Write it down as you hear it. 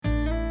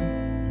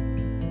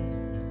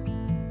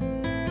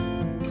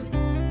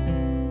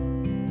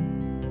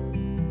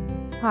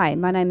Hi,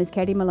 my name is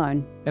Katie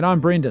Malone. And I'm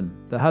Brendan,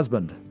 the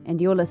husband. And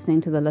you're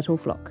listening to The Little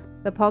Flock,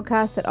 the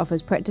podcast that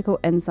offers practical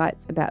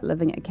insights about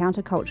living a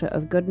counterculture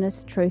of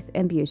goodness, truth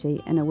and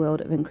beauty in a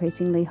world of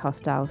increasingly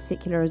hostile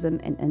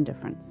secularism and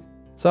indifference.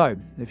 So,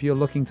 if you're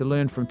looking to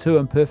learn from two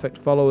imperfect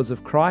followers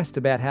of Christ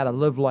about how to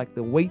live like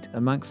the wheat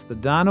amongst the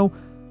darnel,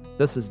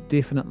 this is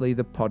definitely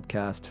the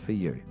podcast for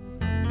you.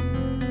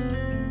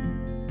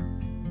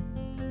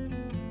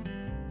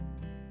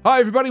 Hi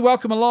everybody,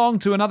 welcome along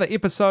to another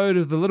episode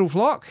of The Little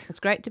Flock. It's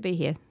great to be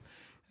here.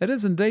 It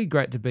is indeed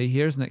great to be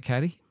here, isn't it,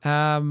 Katie?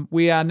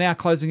 We are now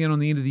closing in on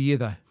the end of the year,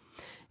 though.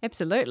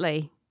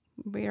 Absolutely.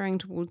 Wearing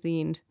towards the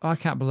end. I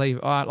can't believe,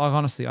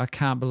 honestly, I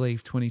can't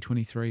believe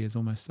 2023 is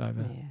almost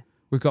over. Yeah.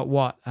 We've got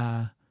what?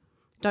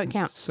 Don't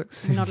count.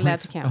 6, You're not allowed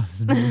to count.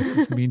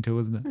 It's mental,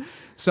 isn't it?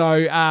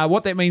 So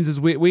what that means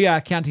is we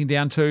are counting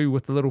down to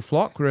with The Little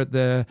Flock. We're at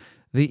the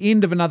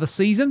end of another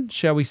season,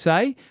 shall we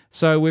say.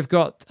 So we've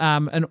got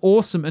an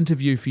awesome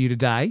interview for you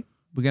today.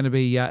 We're going to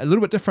be a little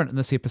bit different in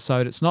this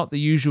episode. It's not the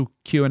usual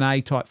Q&A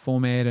type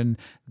format and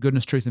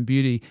goodness, truth and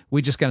beauty.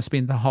 We're just going to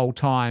spend the whole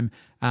time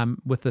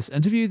with this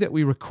interview that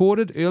we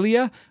recorded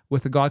earlier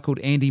with a guy called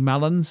Andy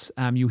Mullins.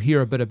 You'll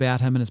hear a bit about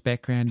him and his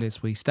background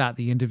as we start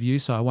the interview,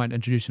 so I won't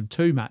introduce him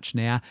too much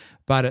now,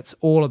 but it's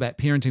all about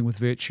parenting with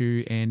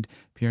virtue and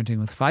parenting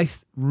with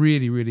faith.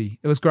 Really, really,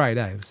 it was great,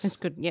 eh? It's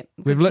good, yep.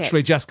 Good We've chat.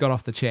 literally just got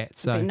off the chat.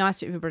 So It'd be nice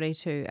for everybody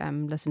to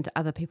listen to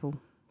other people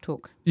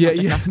talk.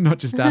 Not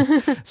just us.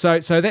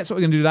 So that's what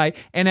we're going to do today.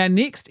 And our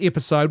next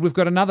episode, we've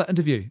got another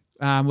interview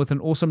with an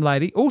awesome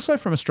lady, also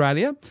from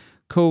Australia,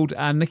 called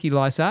Nikki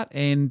Lysart,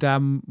 and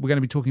we're going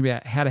to be talking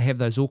about how to have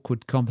those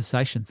awkward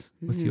conversations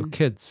with your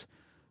kids.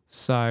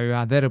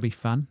 So that'll be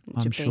fun,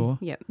 I'm sure.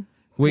 Yep.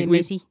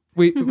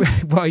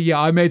 Well, yeah,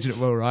 I imagine it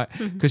will, right?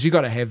 Because you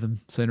got to have them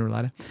sooner or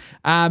later.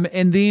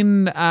 And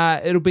then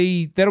that'll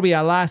be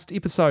our last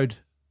episode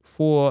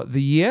for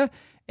the year.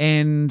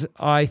 And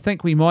I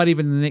think we might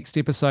even in the next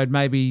episode,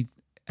 maybe,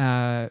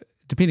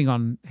 depending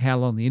on how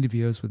long the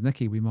interview is with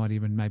Nikki, we might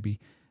even maybe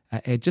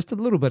add just a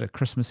little bit of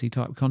Christmassy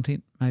type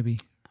content, maybe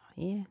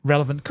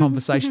relevant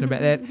conversation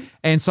about that.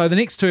 And so the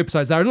next two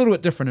episodes, they're a little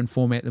bit different in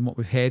format than what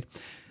we've had.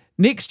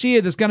 Next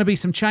year, there's going to be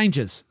some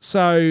changes.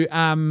 So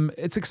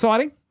it's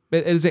exciting.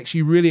 It is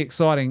actually really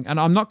exciting. And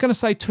I'm not going to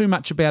say too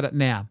much about it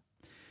now.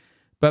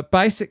 But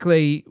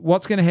basically,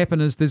 what's going to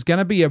happen is there's going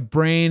to be a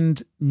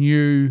brand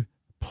new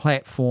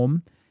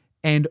platform,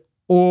 and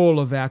all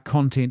of our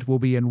content will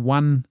be in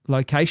one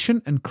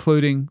location,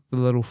 including The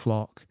Little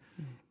Flock.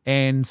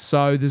 And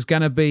so there's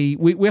going to be,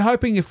 we're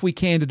hoping if we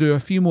can to do a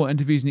few more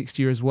interviews next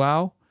year as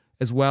well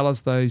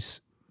as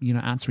those,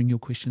 answering your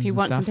questions. If you and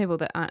want stuff. some people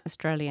that aren't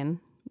Australian,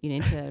 you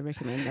need to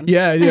recommend them.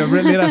 Yeah,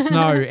 let us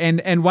know.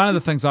 And one of the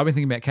things I've been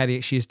thinking about, Katie,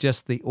 actually is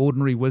just the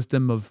ordinary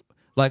wisdom of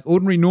like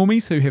ordinary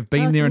normies who have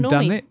been there and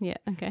done that. Yeah,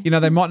 okay.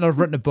 They might not have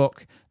written a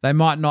book, they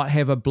might not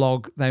have a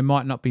blog, they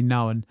might not be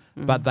known,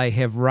 but they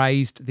have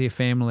raised their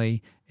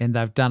family and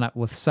they've done it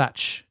with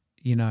such,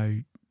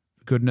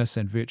 goodness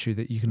and virtue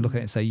that you can look at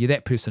it and say, yeah,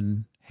 that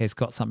person has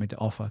got something to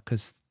offer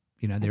because,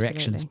 their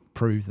actions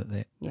prove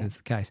that is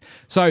the case.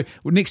 So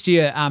next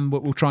year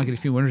we'll try and get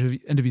a few more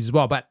interviews as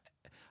well. But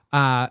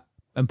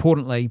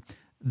importantly,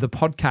 the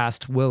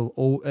podcast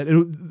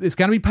it's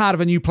going to be part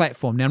of a new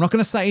platform. Now, I'm not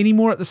going to say any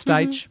more at this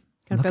stage.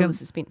 Got to build the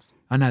suspense.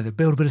 I know, they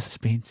build a bit of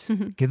suspense.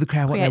 Give the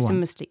crowd what they want. Create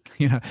some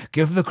mystique.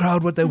 Give the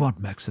crowd what they want,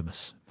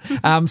 Maximus.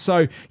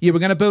 So, we're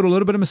going to build a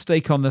little bit of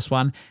mystique on this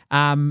one.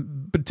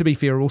 But to be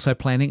fair, we're also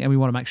planning, and we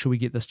want to make sure we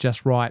get this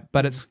just right.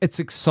 But it's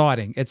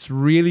exciting. It's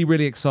really,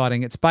 really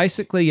exciting. It's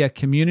basically a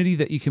community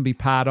that you can be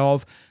part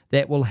of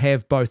that will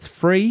have both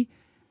free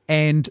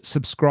and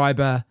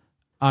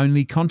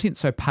subscriber-only content,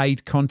 so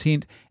paid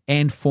content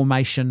and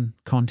formation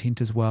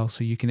content as well.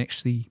 So you can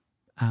actually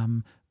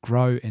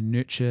grow and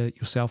nurture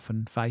yourself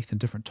and faith and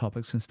different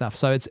topics and stuff.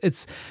 So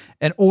it's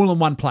an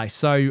all-in-one place.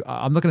 So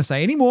I'm not going to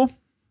say any more.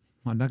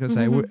 I'm not going to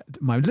say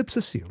my lips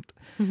are sealed.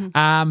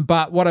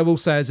 But what I will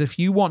say is if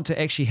you want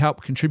to actually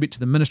help contribute to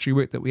the ministry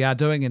work that we are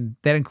doing, and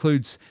that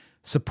includes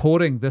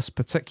supporting this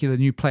particular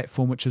new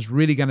platform, which is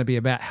really going to be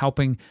about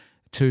helping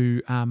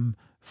to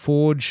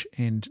forge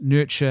and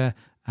nurture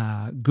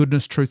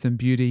goodness, truth and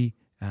beauty,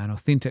 an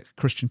authentic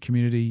Christian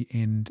community,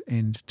 and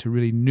to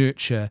really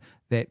nurture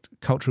that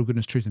cultural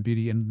goodness, truth and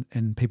beauty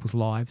in people's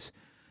lives,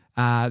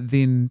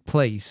 then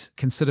please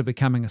consider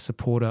becoming a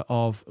supporter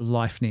of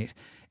LifeNet.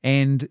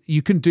 And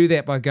you can do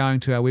that by going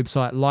to our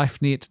website,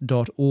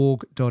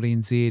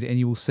 lifenet.org.nz, and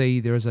you will see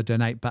there is a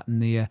donate button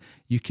there.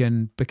 You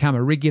can become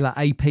a regular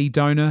AP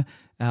donor,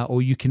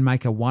 or you can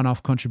make a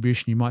one-off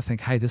contribution. You might think,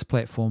 hey, this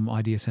platform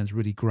idea sounds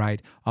really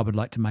great. I would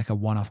like to make a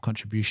one-off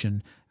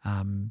contribution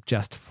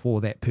just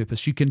for that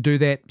purpose. You can do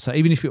that. So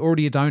even if you're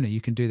already a donor, you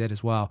can do that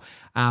as well.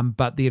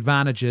 But the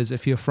advantage is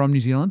if you're from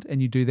New Zealand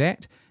and you do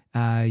that,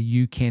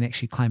 you can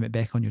actually claim it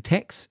back on your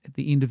tax at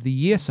the end of the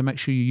year. So make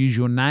sure you use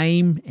your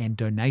name and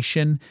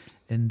donation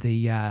in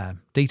the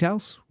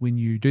details when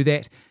you do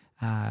that.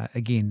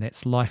 Again,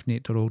 that's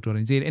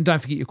lifenet.org.nz. And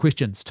don't forget your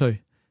questions too.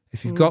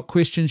 If you've got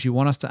questions you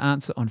want us to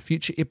answer on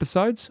future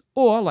episodes,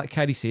 or like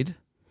Katie said,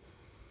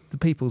 the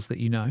peoples that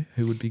you know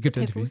who would be good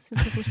to interview.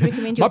 People should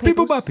recommend your My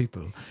people, peoples. my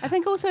people. I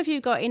think also if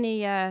you've got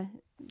any, there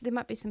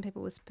might be some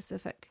people with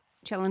specific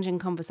challenging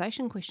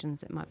conversation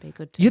questions that might be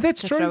good to, that's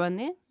to true. throw in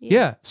there.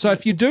 Yeah. So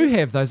if you do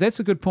have those, that's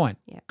a good point.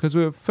 Yeah. Because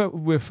we're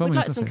We'd filming.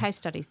 like some case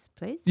studies,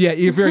 please. Yeah,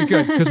 you're very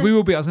good. Because we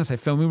will be, I was going to say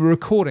filming, we're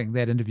recording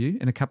that interview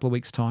in a couple of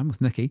weeks' time with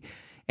Nikki.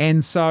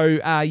 And so,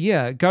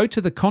 go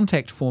to the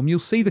contact form. You'll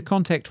see the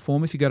contact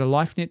form if you go to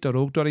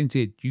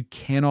lifenet.org.nz. You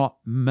cannot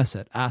miss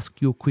it.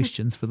 Ask your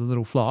questions for the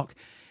little flock.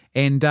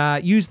 And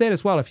use that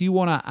as well. If you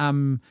want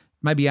to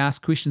maybe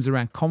ask questions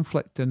around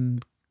conflict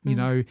and, you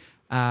know,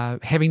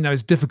 having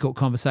those difficult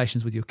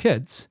conversations with your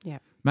kids,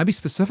 maybe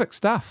specific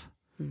stuff,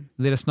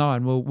 let us know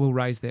and we'll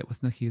raise that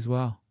with Nikki as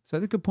well. So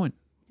that's a good point.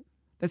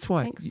 That's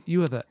why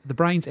you are the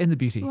brains and the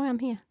beauty That's why I'm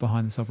here.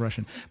 behind this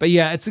operation. But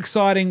yeah, it's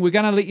exciting. We're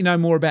going to let you know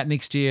more about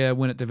next year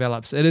when it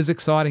develops. It is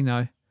exciting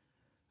though.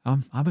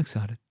 I'm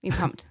excited. You're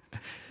pumped.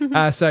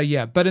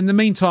 But in the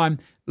meantime,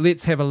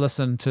 let's have a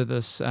listen to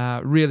this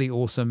really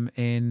awesome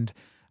and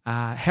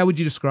how would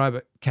you describe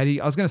it, Katie?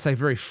 I was going to say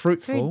very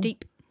fruitful. Very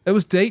deep. It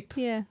was deep.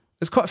 Yeah.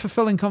 It's quite a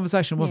fulfilling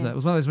conversation, wasn't it? It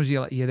was one of those ones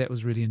you're like, yeah, that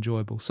was really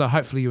enjoyable. So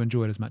hopefully you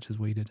enjoyed it as much as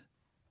we did.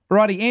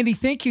 Righty, Andy,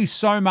 thank you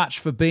so much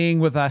for being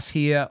with us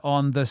here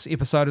on this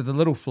episode of The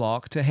Little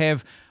Flock to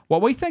have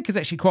what we think is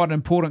actually quite an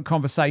important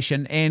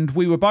conversation. And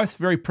we were both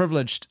very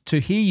privileged to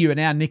hear you in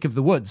our neck of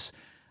the woods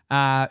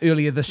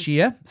earlier this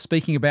year,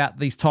 speaking about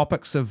these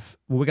topics of,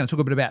 well, we're going to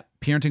talk a bit about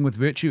parenting with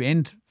virtue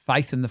and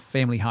faith in the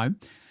family home.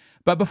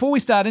 But before we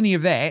start any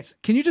of that,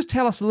 can you just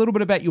tell us a little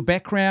bit about your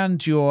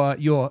background, your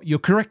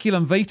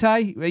curriculum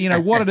vitae, you know,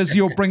 what it is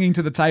you're bringing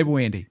to the table,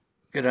 Andy?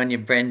 Good on you,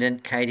 Brendan,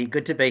 Katie.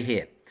 Good to be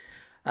here.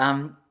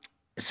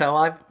 So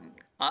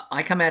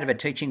I come out of a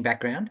teaching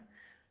background.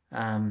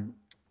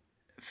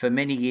 For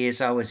many years,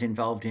 I was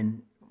involved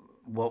in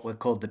what were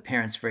called the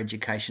Parents for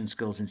Education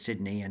schools in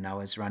Sydney, and I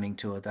was running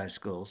 2 of those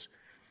schools.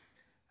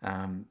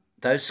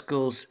 Those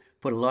schools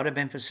put a lot of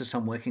emphasis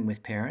on working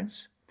with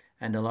parents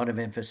and a lot of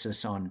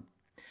emphasis on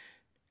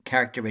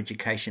character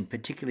education,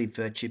 particularly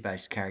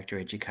virtue-based character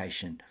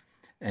education.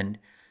 And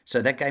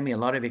so that gave me a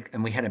lot of,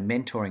 and we had a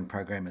mentoring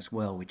program as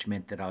well, which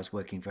meant that I was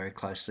working very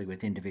closely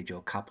with individual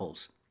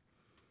couples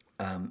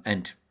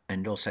and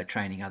also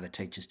training other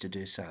teachers to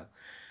do so.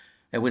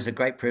 It was a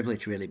great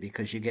privilege, really,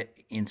 because you get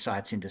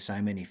insights into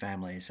so many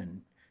families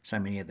and so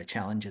many of the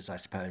challenges, I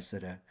suppose,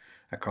 that are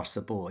across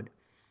the board.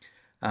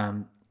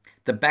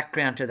 The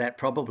background to that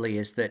probably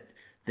is that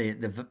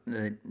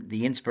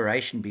the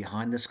inspiration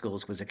behind the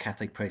schools was a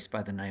Catholic priest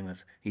by the name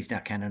of, he's now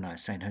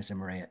canonized, Saint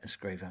Josemaria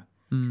Escriva,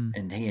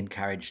 and he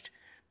encouraged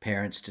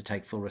parents to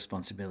take full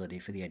responsibility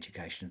for the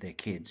education of their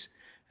kids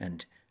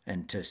and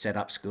to set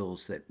up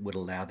schools that would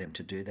allow them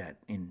to do that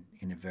in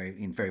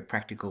very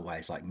practical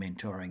ways, like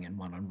mentoring and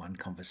one-on-one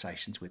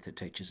conversations with the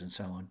teachers and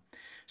so on.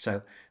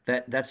 So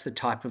that's the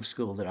type of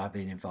school that I've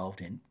been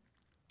involved in.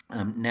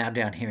 Now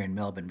down here in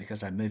Melbourne,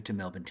 because I moved to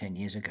Melbourne 10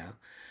 years ago,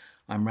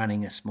 I'm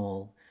running a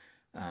small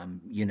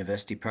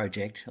university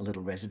project, a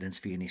little residence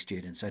for uni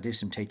students. I do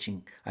some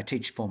teaching. I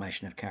teach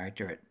formation of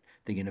character at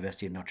the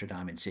University of Notre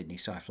Dame in Sydney,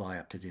 so I fly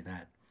up to do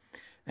that.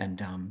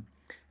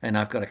 And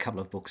I've got a couple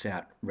of books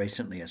out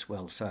recently as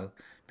well. So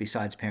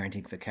besides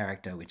Parenting for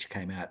Character, which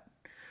came out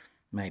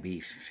maybe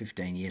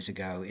 15 years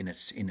ago in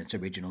its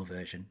original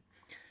version,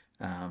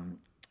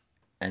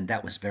 and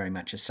that was very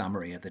much a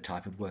summary of the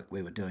type of work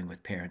we were doing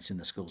with parents in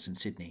the schools in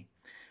Sydney.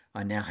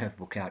 I now have a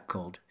book out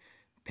called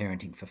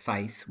Parenting for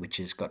Faith, which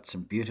has got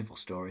some beautiful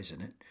stories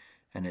in it,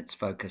 and it's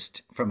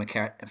focused from a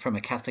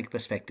Catholic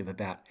perspective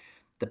about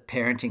the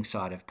parenting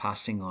side of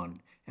passing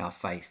on our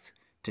faith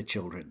to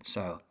children.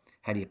 So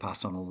how do you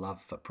pass on a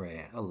love for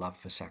prayer, a love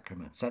for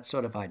sacraments, that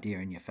sort of idea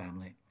in your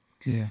family?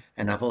 Yeah.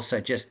 And I've also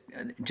just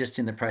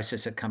in the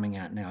process of coming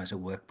out now as a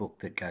workbook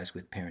that goes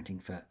with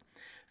Parenting for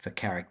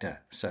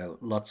Character. So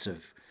lots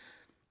of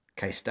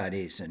case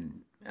studies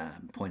and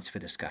points for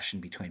discussion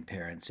between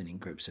parents and in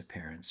groups of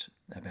parents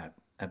about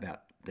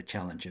the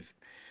challenge of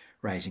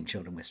raising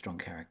children with strong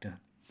character.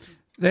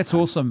 That's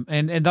awesome.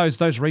 And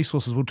those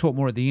resources, we'll talk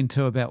more at the end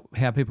too about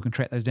how people can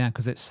track those down,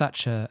 because it's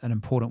such an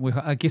important work.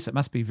 I guess it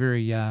must be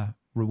very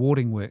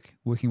rewarding work,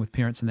 working with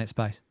parents in that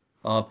space.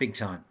 Oh, big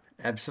time.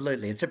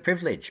 Absolutely. It's a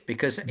privilege,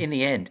 because in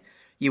the end,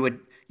 you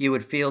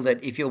would feel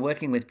that if you're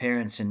working with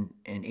parents in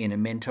a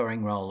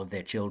mentoring role of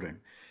their children,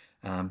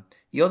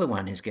 you're the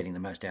one who's getting the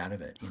most out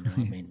of it. You know,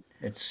 I mean,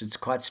 it's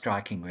quite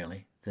striking,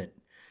 really, that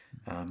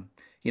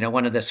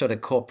one of the sort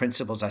of core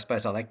principles I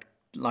suppose I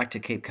like to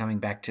keep coming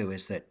back to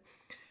is that,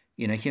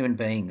 human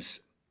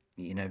beings,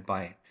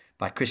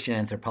 by Christian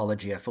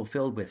anthropology, are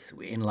fulfilled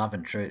in love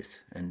and truth,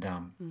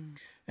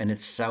 and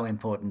it's so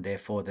important,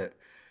 therefore,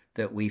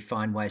 that we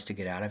find ways to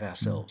get out of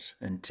ourselves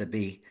and to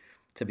be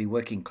to be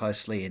working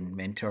closely in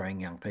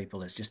mentoring young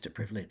people is just a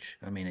privilege.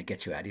 I mean, it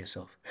gets you out of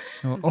yourself.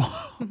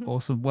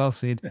 Awesome. Well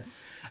said.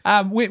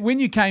 When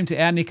you came to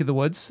our neck of the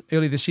woods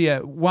early this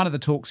year, one of the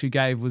talks you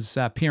gave was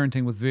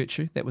parenting with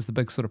virtue. That was the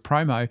big sort of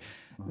promo.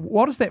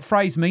 What does that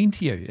phrase mean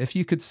to you? If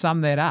you could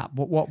sum that up,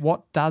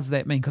 what does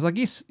that mean? Because I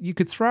guess you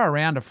could throw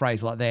around a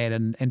phrase like that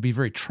and be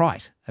very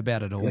trite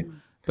about it all.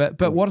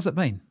 But what does it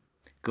mean?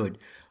 Good.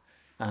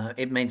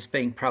 It means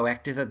being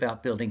proactive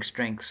about building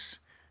strengths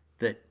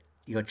that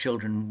your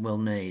children will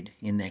need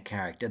in their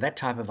character, that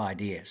type of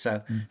idea.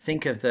 So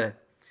think of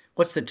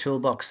what's the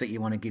toolbox that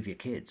you want to give your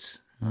kids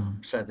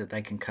so that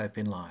they can cope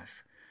in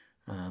life.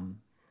 And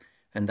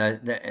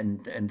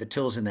the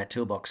tools in that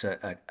toolbox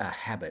are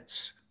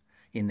habits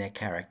in their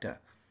character,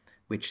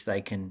 which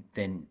they can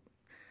then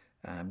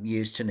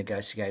use to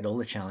negotiate all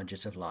the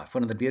challenges of life.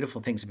 One of the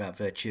beautiful things about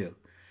virtue,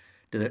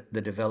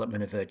 the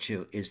development of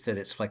virtue, is that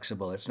it's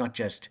flexible. It's not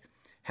just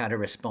how to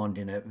respond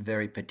in a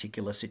very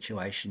particular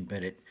situation,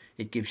 but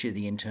it gives you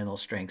the internal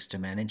strengths to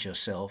manage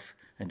yourself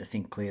and to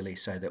think clearly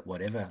so that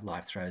whatever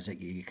life throws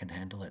at you, you can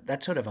handle it.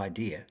 That sort of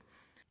idea.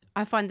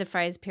 I find the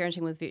phrase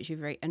parenting with virtue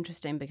very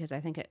interesting because I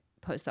think it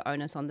puts the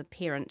onus on the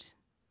parent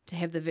to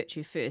have the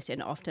virtue first.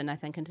 And often I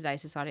think in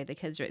today's society, the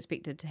kids are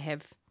expected to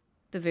have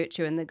the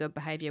virtue and the good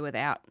behaviour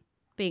without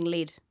being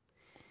led.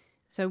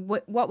 So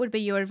what would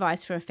be your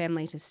advice for a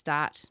family to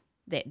start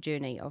that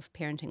journey of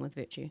parenting with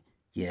virtue?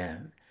 Yeah.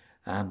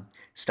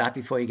 Start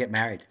before you get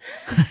married.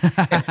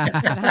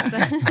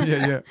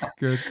 Yeah,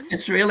 good.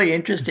 It's really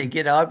interesting.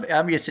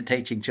 I'm used to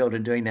teaching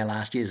children doing their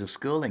last years of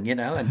schooling,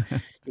 and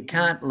you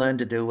can't learn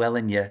to do well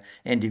in your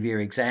end of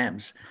year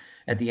exams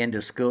at the end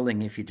of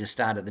schooling if you just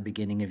start at the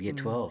beginning of year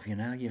 12.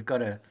 You've got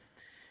to.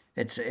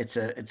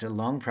 It's a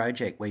long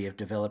project where you've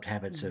developed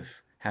habits of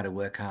how to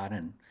work hard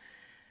and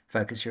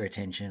focus your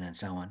attention and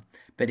so on.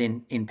 But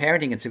in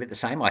parenting, it's a bit the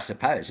same, I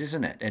suppose,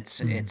 isn't it?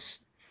 It's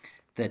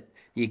that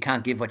you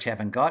can't give what you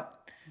haven't got.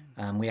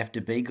 We have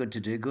to be good to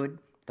do good.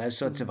 Those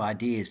sorts of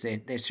ideas. They're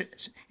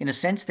in a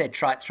sense, they're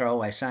trite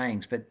throwaway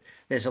sayings, but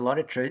there's a lot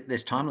of truth.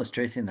 There's timeless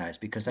truth in those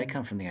because they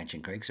come from the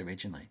ancient Greeks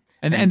originally.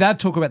 And they'd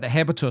talk about the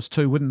habitus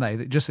too, wouldn't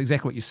they? Just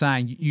exactly what you're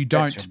saying. You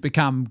don't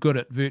become good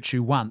at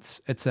virtue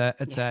once. It's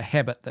a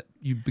habit that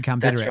you become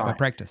better at by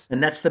practice.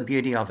 And that's the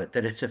beauty of it,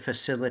 that it's a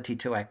facility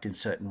to act in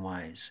certain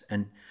ways.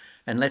 And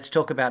let's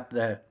talk at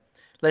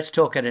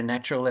a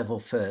natural level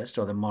first,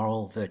 or the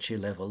moral virtue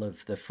level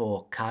of the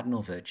 4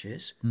 cardinal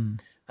virtues.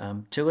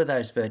 2 of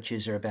those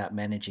virtues are about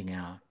managing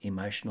our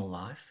emotional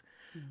life.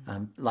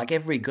 Like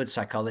every good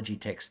psychology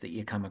text that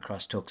you come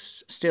across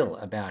talks still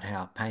about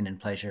how pain and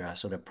pleasure are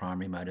sort of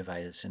primary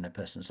motivators in a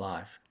person's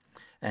life.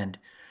 And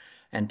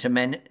to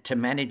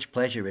manage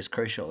pleasure is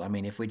crucial. I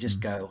mean, if we just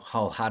go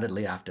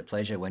wholeheartedly after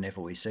pleasure whenever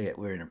we see it,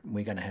 we're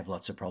going to have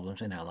lots of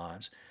problems in our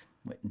lives.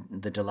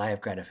 The delay of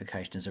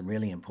gratification is a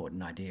really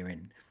important idea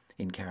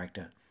in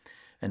character.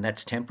 And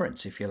that's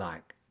temperance, if you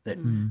like,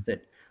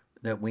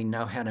 that we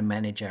know how to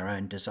manage our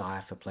own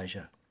desire for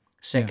pleasure.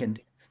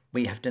 Second,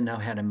 we have to know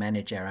how to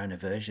manage our own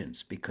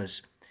aversions,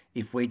 because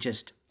if we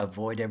just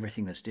avoid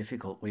everything that's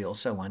difficult, we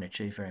also won't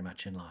achieve very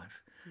much in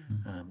life.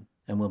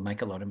 And we'll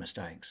make a lot of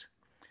mistakes.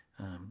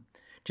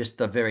 Just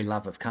the very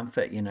love of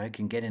comfort,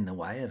 can get in the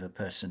way of a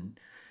person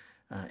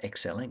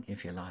excelling,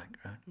 if you like,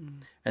 right?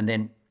 And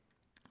then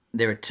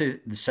there are 2,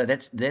 so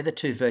they're the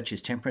 2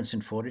 virtues. Temperance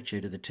and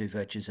fortitude are the 2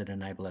 virtues that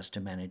enable us to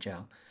manage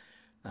our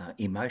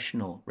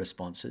emotional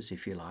responses,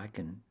 if you like,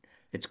 and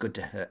it's good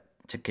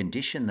to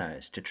condition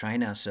those, to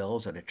train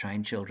ourselves or to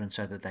train children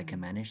so that they can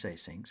manage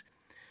these things.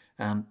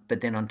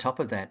 But then on top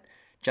of that,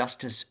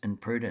 justice and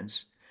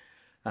prudence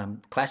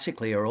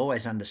classically are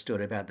always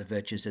understood about the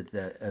virtues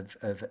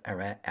of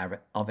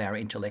our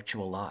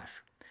intellectual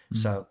life.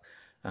 So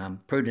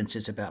prudence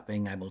is about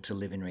being able to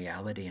live in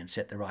reality and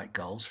set the right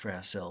goals for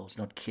ourselves,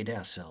 not kid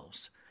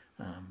ourselves.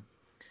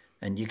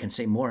 And you can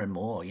see more and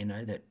more,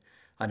 that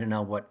I don't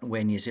know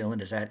where New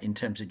Zealand is at in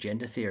terms of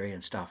gender theory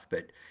and stuff,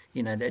 but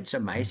it's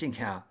amazing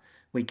how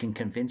we can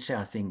convince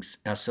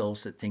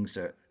ourselves that things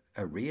are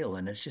real,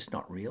 and it's just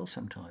not real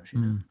sometimes.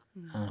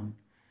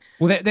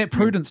 Well, that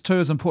prudence too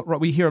is important. Right?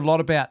 We hear a lot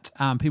about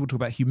people talk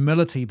about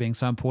humility being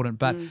so important,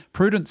 but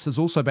prudence is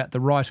also about the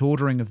right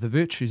ordering of the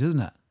virtues,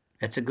 isn't it?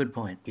 That's a good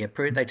point. Yeah,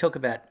 they talk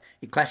about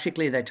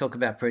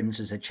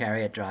prudence as a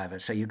chariot driver.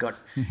 So you've got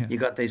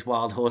these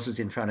wild horses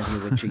in front of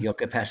you, which are your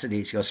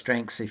capacities, your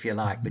strengths, if you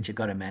like, but you've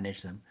got to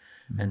manage them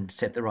and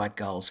set the right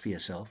goals for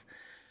yourself.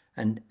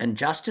 And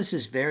justice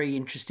is very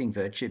interesting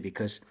virtue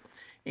because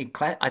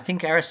I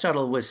think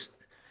Aristotle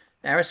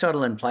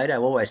and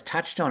Plato always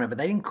touched on it, but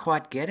they didn't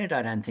quite get it.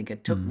 I don't think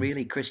it took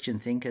really Christian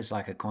thinkers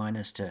like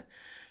Aquinas to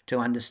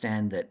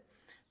understand that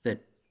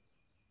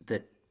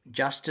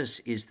justice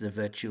is the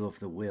virtue of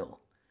the will,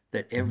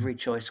 that every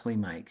choice we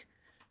make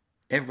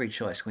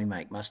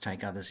must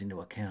take others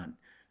into account.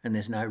 And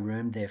there's no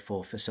room,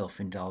 therefore, for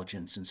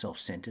self-indulgence and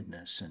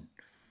self-centeredness.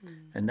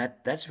 And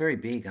that's very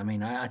big. I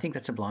mean, I think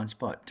that's a blind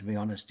spot, to be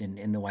honest,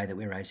 in the way that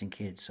we're raising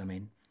kids. I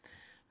mean,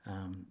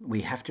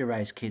 we have to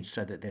raise kids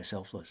so that they're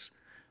selfless.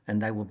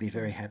 and they will be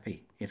very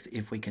happy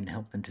if we can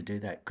help them to do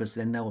that, because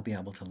then they will be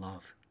able to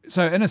love.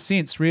 So, in a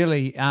sense,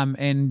 really,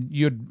 and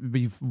you'd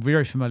be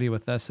very familiar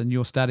with this in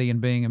your study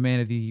and being a man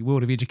of the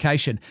world of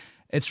education,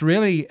 it's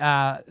really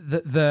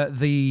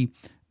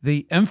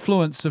the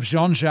influence of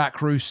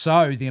Jean-Jacques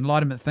Rousseau, the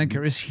Enlightenment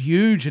thinker, is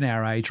huge in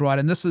our age, right?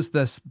 And this is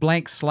this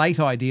blank slate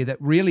idea that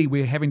really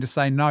we're having to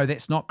say, no,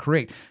 that's not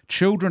correct.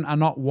 Children are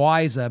not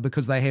wiser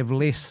because they have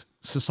less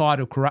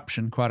societal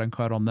corruption, quote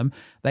unquote, on them.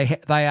 They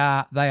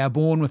are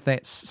born with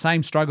that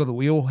same struggle that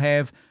we all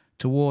have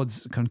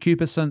towards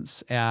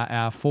concupiscence,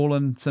 our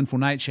fallen sinful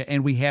nature,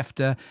 and we have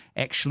to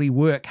actually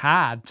work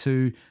hard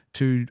to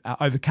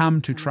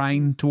overcome, to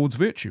train towards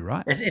virtue,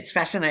 right? It's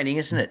fascinating,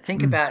 isn't it?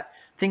 Think about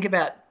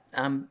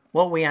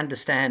what we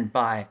understand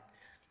by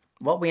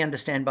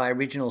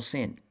original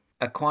sin.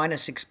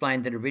 Aquinas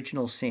explained that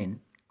original sin,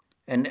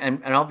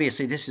 and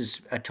obviously this is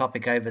a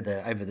topic over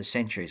the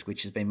centuries,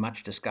 which has been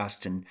much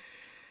discussed, and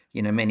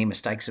many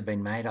mistakes have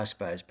been made, I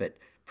suppose. But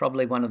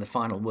probably one of the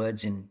final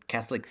words in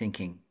Catholic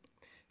thinking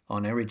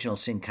on original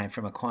sin came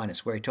from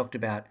Aquinas, where he talked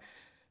about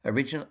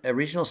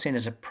original sin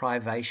as a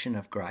privation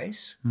of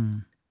grace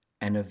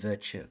and of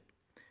virtue.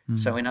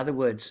 So, in other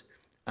words,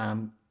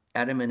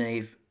 Adam and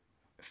Eve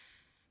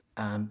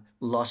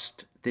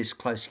lost this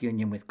close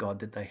union with God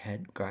that they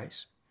had,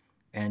 grace,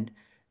 and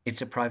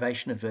it's a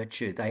privation of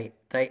virtue. They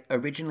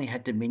originally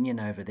had dominion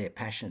over their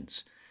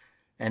passions,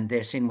 and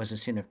their sin was a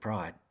sin of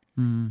pride.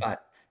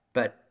 But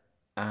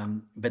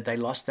they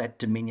lost that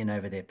dominion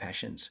over their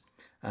passions.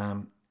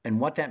 And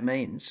what that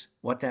means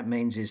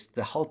is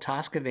the whole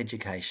task of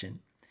education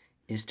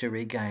is to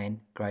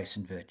regain grace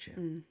and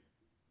virtue.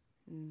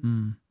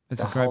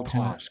 That's the a great whole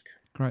point. task.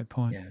 Great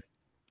point. Yeah.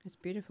 It's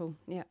beautiful.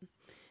 Yeah.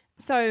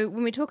 So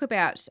when we talk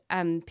about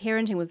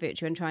parenting with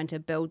virtue and trying to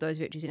build those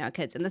virtues in our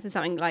kids, and this is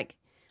something like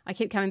I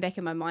keep coming back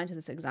in my mind to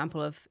this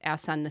example of our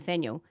son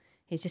Nathaniel.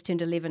 He's just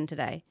turned 11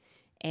 today,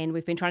 and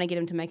we've been trying to get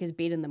him to make his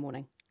bed in the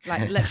morning.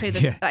 Like literally,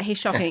 this like, he's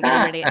shocking at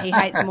getting ready. He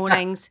hates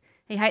mornings.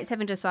 He hates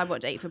having to decide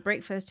what to eat for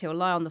breakfast. He'll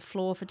lie on the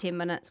floor for 10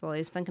 minutes while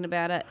he's thinking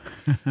about it.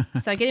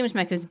 So get him to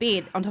make his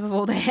bed on top of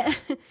all that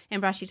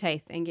and brush your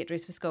teeth and get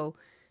dressed for school.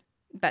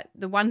 But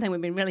the one thing we've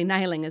been really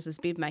nailing is his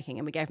bed making,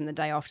 and we gave him the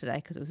day off today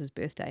because it was his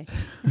birthday.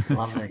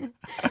 Lovely.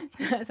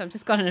 So I've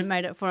just gone in and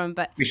made it for him.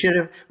 But We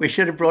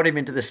should have brought him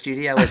into the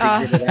studio as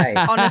Exhibit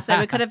A. honestly,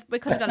 we could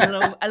have done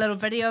a little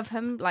video of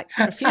him like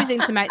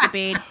refusing to make the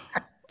bed.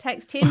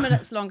 Takes 10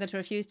 minutes longer to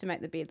refuse to make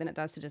the bed than it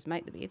does to just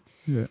make the bed.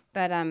 Yeah.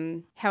 But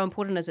how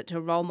important is it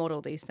to role model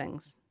these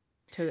things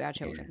to our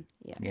children?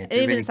 Yeah. it's a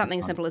Even really something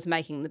good point. simple as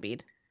making the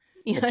bed.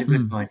 It's a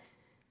good point.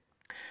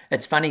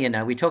 It's funny,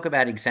 we talk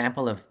about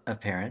example of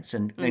parents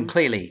and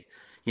clearly,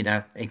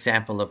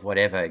 example of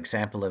whatever,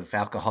 example of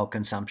alcohol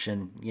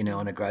consumption,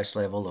 on a gross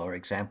level, or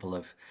example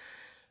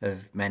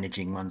of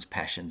managing one's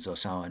passions or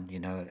so on,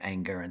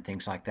 anger and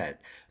things like that.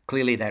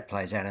 Clearly that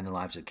plays out in the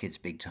lives of kids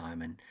big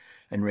time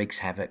and wreaks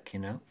havoc,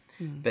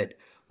 But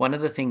one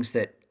of the things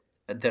that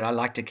I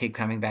like to keep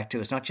coming back to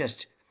is not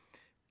just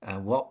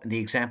what the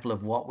example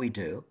of what we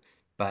do,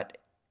 but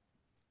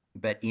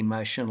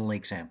emotional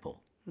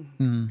example.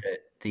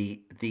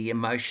 The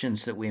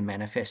emotions that we're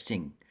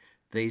manifesting,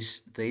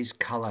 these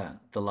colour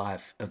the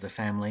life of the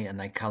family, and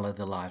they colour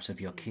the lives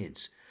of your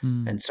kids.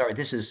 And sorry,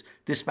 this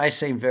may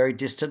seem very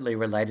distantly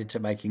related to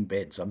making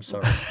beds. I'm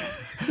sorry.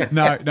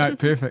 No,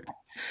 perfect.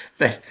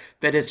 But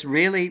it's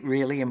really,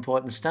 really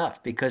important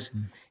stuff, because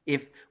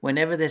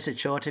whenever there's a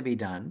chore to be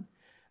done,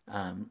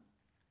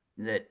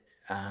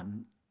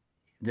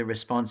 the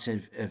response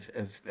of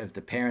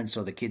the parents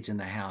or the kids in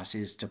the house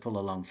is to pull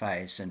a long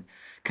face and,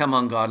 come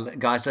on,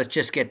 guys, let's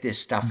just get this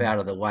stuff out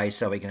of the way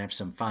so we can have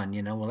some fun.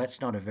 Well,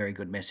 that's not a very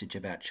good message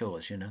about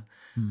chores.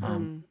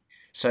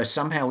 So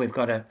somehow we've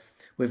got to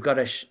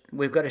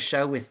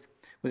show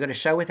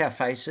with our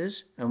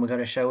faces, and we've got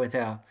to show with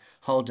our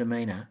whole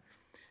demeanour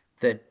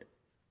that,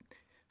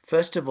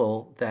 first of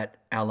all, that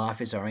our life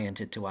is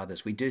oriented to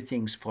others. We do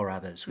things for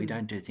others. We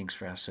don't do things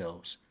for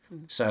ourselves.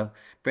 So,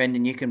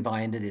 Brendan, you can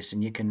buy into this,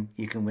 and you can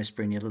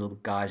whisper in your little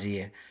guy's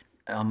ear,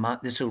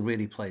 this will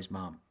really please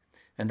Mum.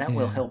 And that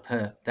will help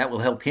her. That will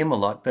help him a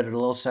lot, but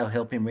it'll also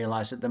help him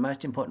realise that the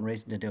most important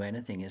reason to do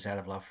anything is out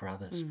of love for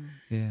others.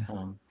 Yeah.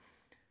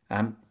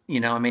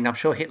 I'm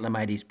sure Hitler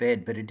made his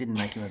bed, but it didn't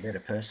make him a better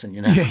person,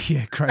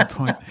 Yeah, great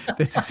point.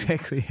 That's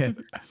exactly it.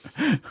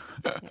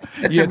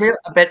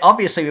 But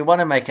obviously we want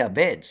to make our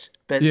beds,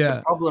 but Yeah.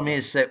 the problem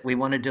is that we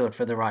want to do it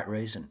for the right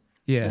reason.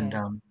 Yeah. And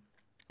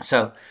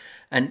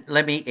and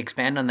let me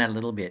expand on that a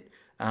little bit.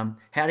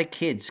 How do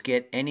kids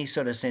get any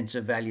sort of sense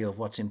of value of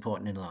what's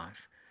important in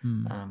life?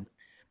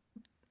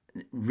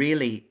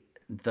 Really,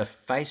 the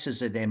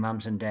faces of their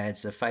mums and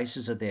dads, the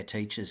faces of their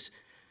teachers,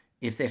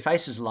 if their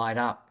faces light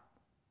up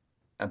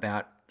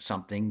about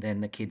something,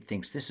 then the kid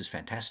thinks, this is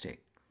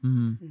fantastic.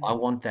 I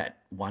want that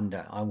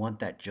wonder. I want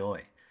that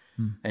joy.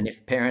 And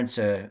if parents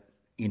are,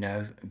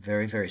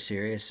 very, very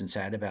serious and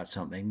sad about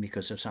something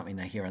because of something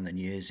they hear on the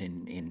news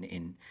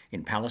in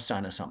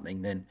Palestine or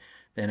something, then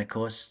of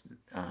course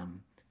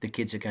the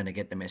kids are going to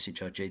get the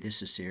message, oh, gee,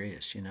 this is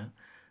serious,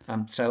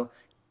 So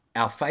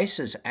our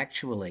faces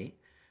actually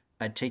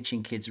are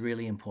teaching kids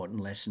really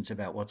important lessons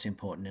about what's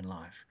important in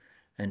life.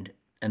 And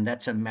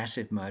that's a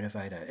massive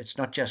motivator. It's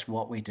not just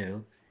what we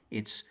do,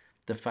 it's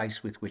the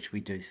face with which we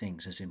do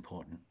things is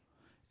important.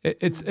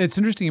 It's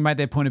interesting you made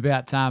that point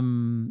about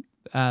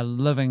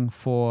living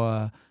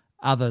for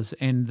others,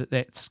 and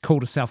that's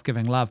called a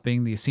self-giving love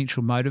being the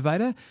essential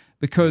motivator,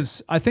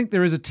 because I think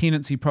there is a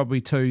tendency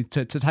probably to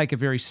take a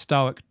very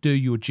stoic do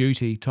your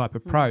duty type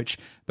approach,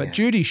 but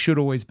duty should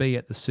always be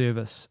at the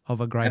service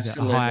of a greater,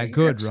 a higher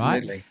good,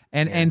 right?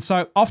 And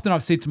so often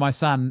I've said to my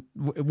son,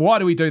 why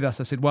do we do this?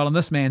 I said, well, in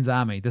this man's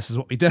army, this is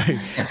what we do.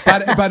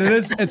 But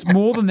it's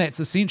more than that's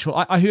essential.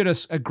 I heard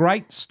a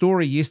great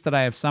story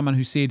yesterday of someone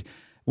who said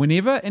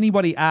whenever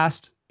anybody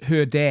asked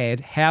her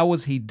dad, how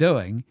was he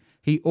doing,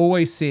 he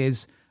always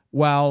says,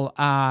 well,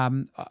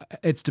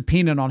 it's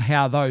dependent on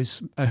how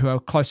those who are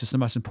closest and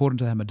most important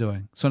to him are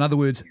doing. So in other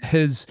words,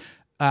 his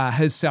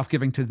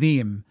self-giving to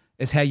them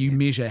is how you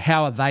measure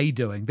how are they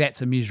doing.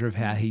 That's a measure of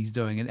how he's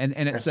doing, and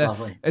it's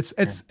lovely. It's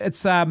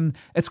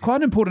quite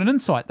an important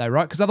insight though,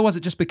 right? Because otherwise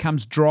it just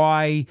becomes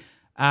dry,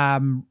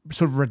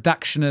 sort of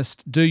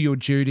reductionist. Do your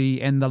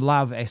duty, and the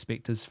love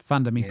aspect is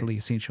fundamentally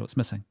essential. It's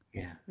missing.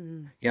 Yeah,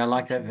 I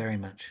like that very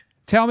much.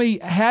 Tell me,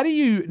 how do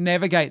you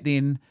navigate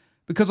then?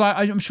 Because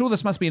I'm sure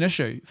this must be an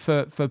issue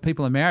for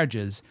people in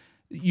marriages.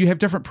 You have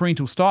different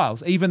parental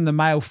styles, even the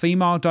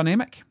male-female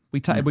dynamic. We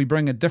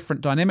bring a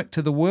different dynamic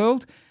to the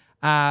world,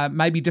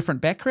 maybe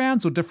different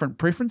backgrounds or different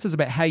preferences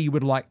about how you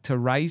would like to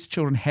raise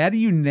children. How do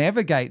you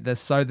navigate this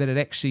so that it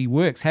actually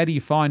works? How do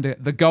you find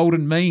the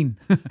golden mean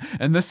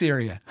in this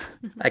area?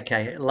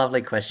 Okay,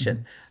 lovely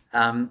question.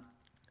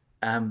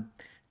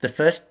 The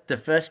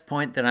first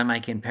point that I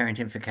make in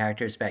Parenting for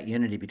Character is about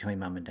unity between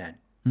mum and dad.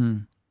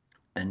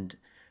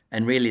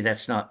 And really,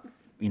 that's not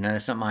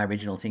my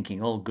original thinking.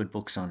 All good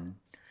books on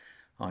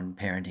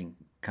parenting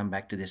come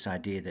back to this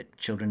idea that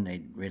children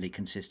need really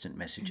consistent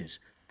messages.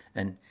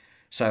 And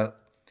so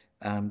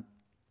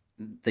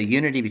the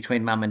unity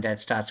between mum and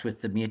dad starts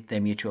with their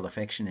mutual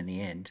affection in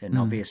the end. And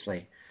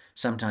obviously,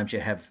 sometimes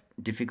you have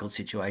difficult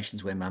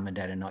situations where mum and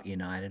dad are not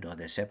united or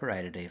they're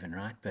separated even,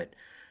 right? But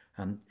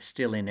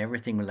still, in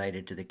everything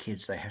related to the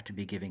kids, they have to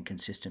be giving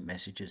consistent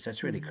messages.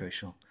 That's really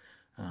crucial.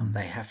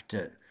 They have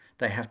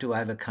to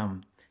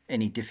overcome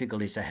any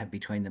difficulties they have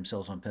between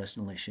themselves on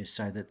personal issues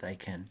so that they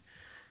can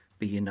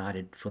be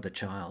united for the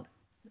child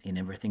in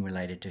everything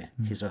related to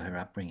his or her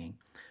upbringing.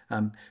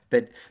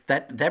 But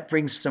that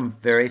brings some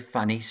very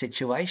funny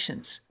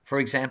situations. For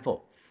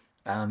example,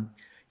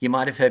 you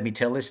might have heard me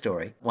tell this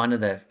story. One of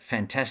the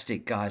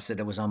fantastic guys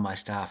that was on my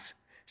staff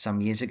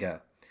some years ago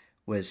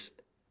was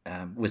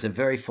a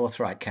very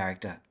forthright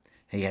character.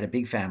 He had a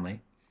big family,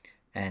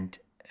 and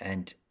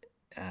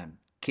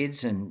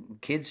kids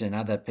and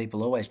other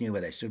people always knew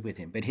where they stood with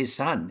him. But his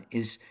son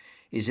is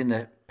in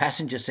the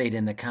passenger seat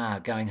in the car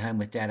going home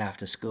with Dad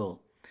after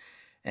school.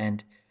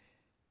 And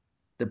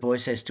the boy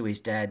says to his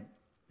dad,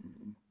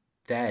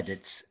 "Dad,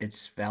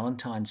 it's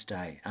Valentine's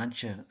Day.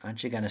 Aren't you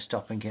going to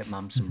stop and get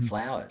Mum some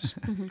flowers?"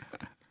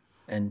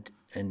 And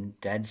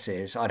Dad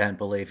says, "I don't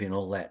believe in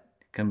all that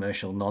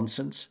commercial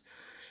nonsense."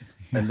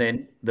 And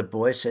then the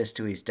boy says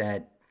to his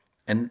dad,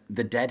 and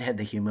the dad had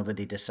the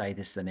humility to say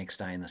this the next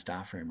day in the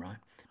staff room, right?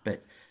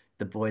 But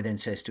the boy then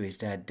says to his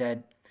dad,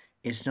 "Dad,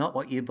 it's not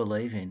what you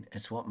believe in,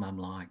 it's what Mum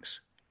likes."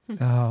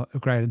 Oh, a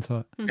great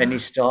insight. And he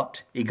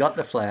stopped, he got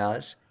the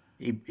flowers,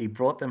 he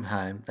brought them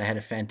home, they had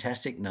a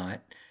fantastic night,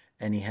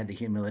 and he had the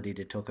humility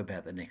to talk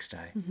about the next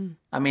day.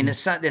 I mean,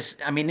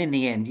 in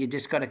the end, you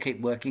just got to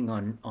keep working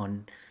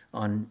on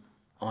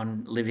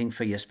living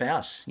for your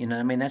spouse.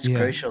 I mean, that's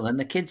crucial. And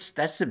the kids,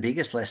 that's the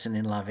biggest lesson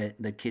in love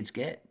that kids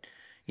get.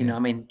 I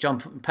mean,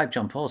 St.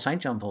 John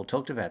Paul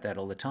talked about that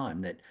all the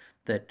time, that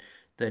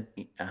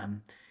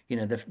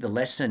the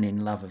lesson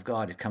in love of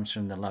God, it comes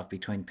from the love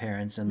between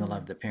parents and the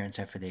love that parents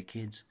have for their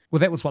kids. Well,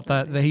 that was what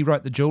he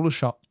wrote the jeweler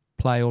shop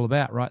play all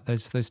about, right?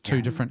 Those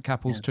two different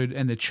couples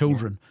and their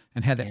children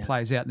and how that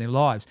plays out in their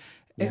lives.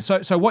 Yeah.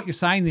 So what you're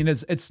saying then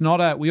is it's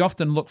not we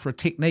often look for a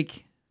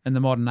technique in the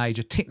modern age,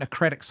 a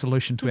technocratic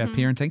solution to our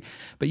parenting,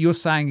 but you're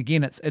saying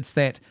again it's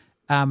that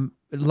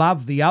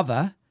love the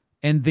other,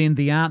 and then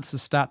the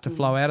answers start to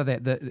flow out of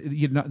that.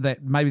 That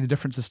maybe the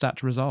differences start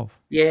to resolve.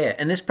 Yeah,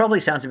 and this probably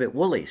sounds a bit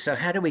woolly. So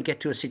how do we get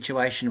to a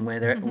situation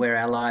where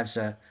our lives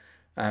are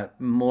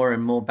more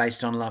and more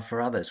based on love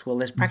for others? Well,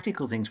 there's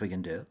practical things we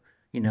can do.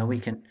 We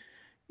can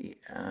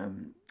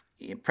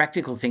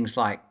practical things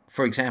like,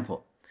 for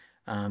example,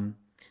 do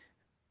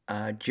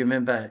you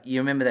remember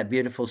that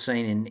beautiful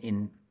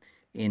scene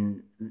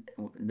in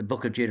the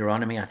book of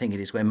Deuteronomy, I think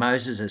it is, where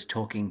Moses is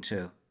talking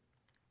to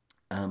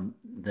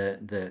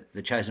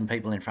the chosen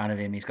people in front of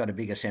him. He's got a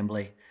big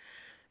assembly.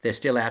 They're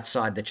still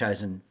outside the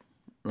chosen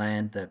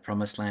land, the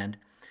promised land.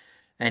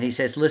 And he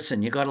says,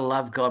 "Listen, you've got to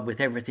love God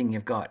with everything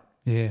you've got,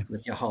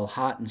 with your whole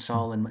heart and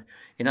soul." And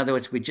in other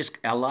words,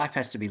 our life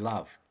has to be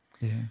love.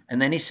 Yeah.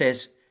 And then he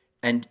says,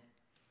 and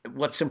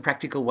what's some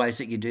practical ways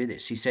that you do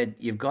this? He said,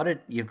 you've got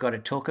to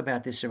talk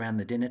about this around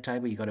the dinner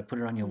table. You've got to put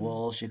it on your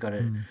walls. You've got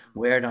to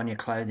wear it on your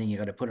clothing. You've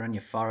got to put it on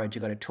your forehead.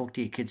 You've got to talk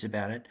to your kids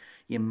about it.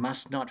 You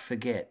must not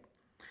forget.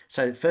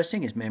 So the first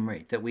thing is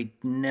memory, that we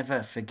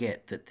never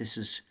forget that this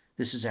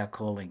is our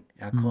calling.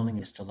 Our calling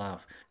is to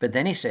love. But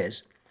then he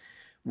says,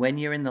 when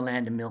you're in the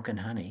land of milk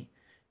and honey,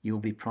 you'll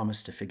be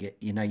promised to forget.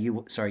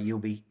 You'll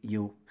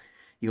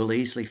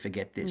easily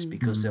forget this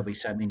because there'll be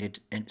so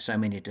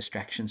many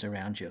distractions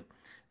around you.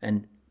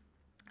 And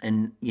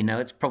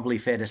it's probably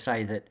fair to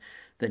say that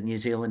New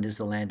Zealand is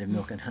the land of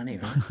milk and honey,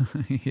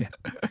 right? Yeah.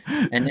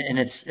 And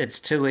it's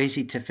too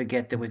easy to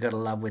forget that we've got to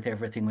love with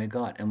everything we've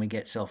got, and we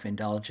get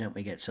self-indulgent,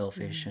 we get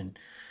selfish, and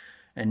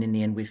in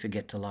the end we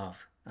forget to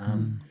love.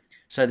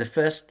 So the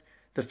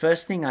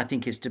first thing I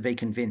think is to be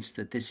convinced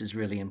that this is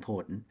really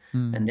important,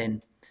 and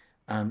then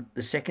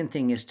the second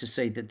thing is to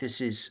see that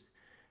this is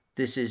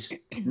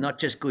not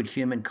just good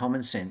human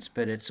common sense,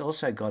 but it's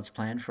also God's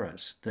plan for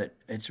us, that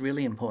it's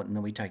really important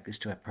that we take this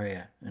to our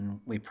prayer and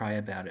we pray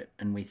about it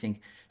and we think,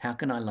 how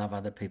can I love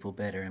other people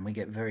better? And we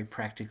get very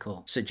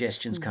practical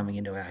suggestions coming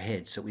into our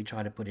heads that we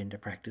try to put into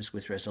practice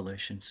with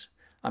resolutions.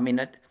 I mean,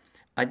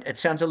 it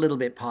sounds a little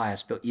bit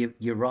pious, but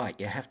you're right.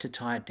 You have to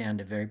tie it down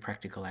to very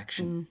practical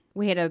action.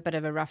 We had a bit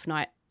of a rough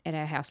night at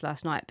our house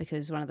last night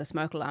because one of the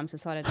smoke alarms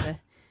decided to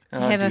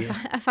have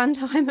a fun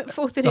time at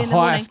 4:30 in the morning. The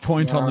highest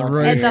point on the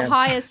roof. And the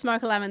highest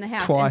smoke alarm in the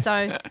house. Twice.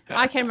 And so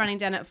I came running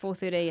down at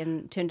 4:30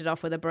 and turned it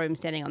off with a broom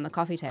standing on the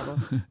coffee table.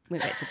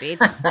 Went back to bed.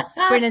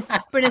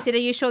 Brenda said, are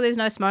you sure there's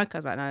no smoke? I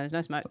was like, no, there's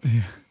no smoke.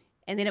 Yeah.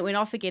 And then it went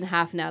off again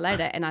half an hour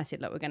later and I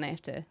said, look, we're going to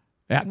have to...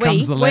 Out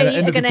comes the ladder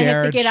into the garage. We're going to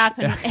have to get up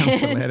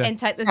and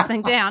take this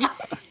thing down.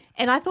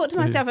 And I thought to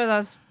myself as I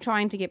was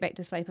trying to get back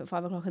to sleep at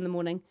 5 o'clock in the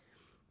morning,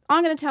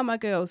 I'm going to tell my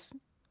girls,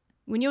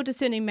 when you're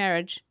discerning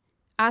marriage,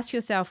 ask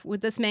yourself,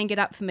 would this man get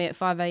up for me at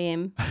 5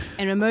 a.m.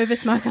 and remove a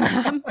smoke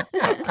alarm?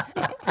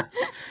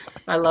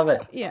 I love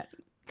it. Yeah.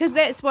 Because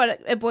that's what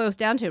it boils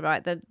down to,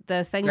 right? The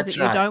things That's that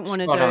you right. don't want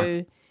to Spot on.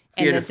 do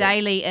and the Beautiful.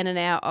 daily in and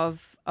out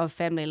of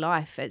family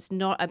life. It's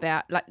not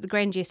about, like, the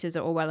grand gestures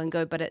are all well and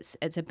good, but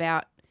it's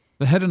about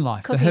The hidden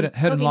life. cooking, the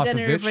hidden life of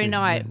dinner virtue. every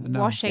night, Yeah,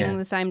 no. washing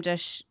the same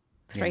dish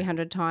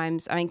 300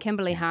 times. I mean,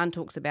 Kimberly Hahn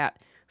talks about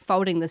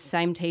folding the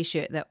same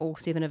T-shirt that all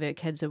 7 of her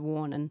kids have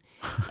worn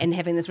and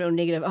having this real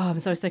negative, I'm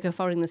so sick of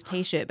folding this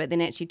T-shirt, but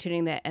then actually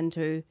turning that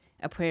into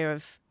a prayer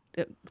of,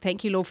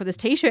 thank you, Lord, for this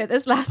T-shirt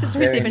that's lasted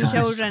through Very 7 nice.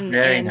 children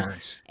Very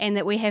nice. and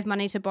that we have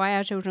money to buy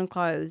our children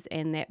clothes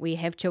and that we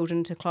have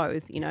children to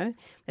clothe, that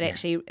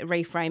actually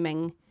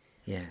reframing,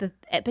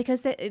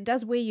 because it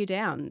does wear you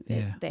down,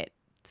 that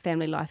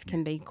family life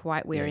can be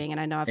quite wearying, and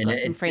I know I've got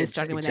some friends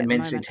struggling with that at the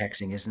immensely moment.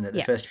 taxing, isn't it?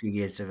 The first few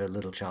years of a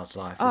little child's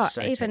life Oh, is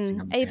so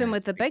taxing on the even parents.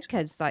 with the big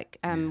kids, like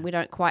we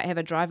don't quite have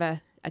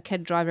a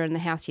kid driver in the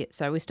house yet,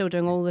 so we're still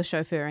doing all the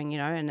chauffeuring,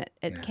 and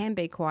it can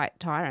be quite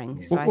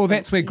tiring. So Well,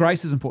 that's where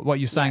grace is important. What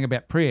you're saying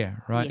about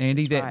prayer, right, Yes,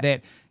 Andy? that's right.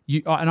 That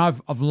you and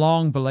I've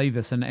long believed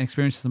this and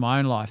experienced this in my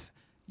own life.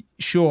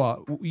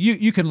 Sure,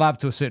 you can love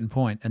to a certain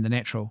point in the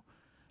natural,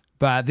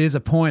 but there's a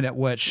point at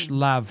which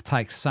love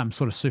takes some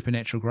sort of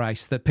supernatural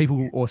grace that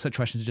people or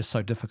situations are just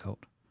so difficult.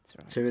 That's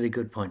right. It's a really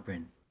good point,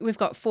 Bryn. We've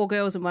got 4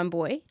 girls and 1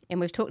 boy, and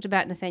we've talked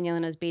about Nathaniel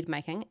and his bed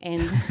making,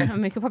 and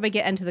we could probably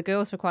get into the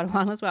girls for quite a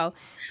while as well.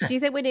 Do you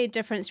think we need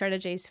different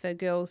strategies for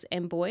girls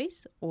and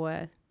boys,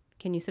 or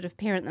can you sort of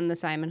parent them the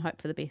same and hope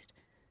for the best?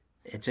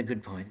 It's a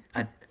good point.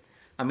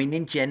 I mean,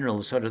 in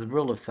general, sort of the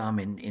rule of thumb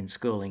in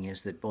schooling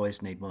is that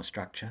boys need more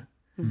structure.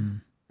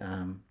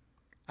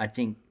 I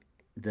think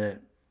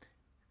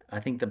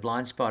the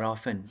blind spot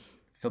often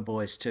for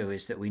boys too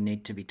is that we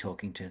need to be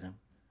talking to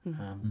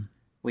them.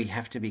 We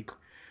have to be,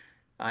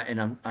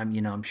 and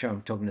I'm sure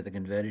I'm talking to the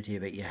converted here,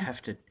 but you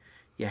have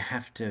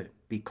to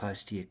be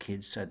close to your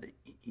kids so that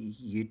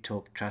you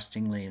talk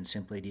trustingly and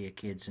simply to your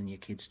kids, and your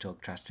kids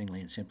talk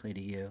trustingly and simply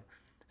to you.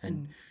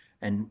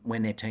 And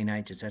when they're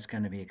teenagers, that's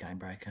going to be a game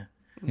breaker.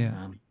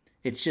 Yeah.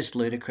 It's just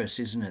ludicrous,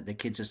 isn't it? The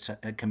kids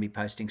can be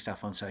posting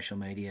stuff on social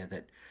media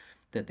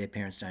that their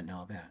parents don't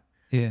know about.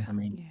 Yeah. I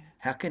mean,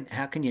 how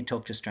can you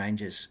talk to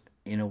strangers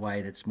in a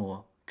way that's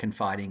more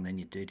confiding than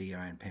you do to your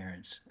own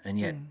parents? And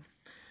yet,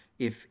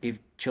 if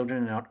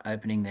children are not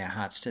opening their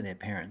hearts to their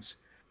parents,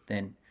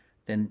 then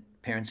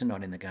parents are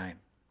not in the game.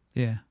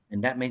 Yeah.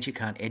 And that means you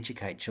can't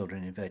educate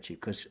children in virtue,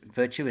 because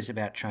virtue is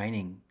about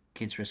training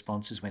kids'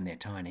 responses when they're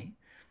tiny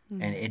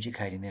and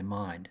educating their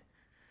mind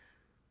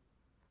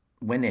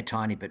when they're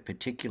tiny, but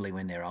particularly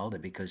when they're older,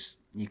 because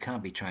you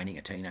can't be training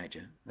a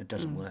teenager. It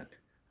doesn't work.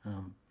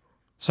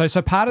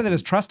 So part of that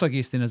is trust, I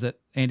guess. Then is it,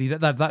 Andy,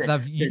 that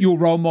they've your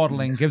role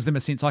modeling gives them a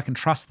sense I can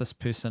trust this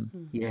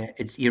person. Yeah,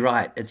 you're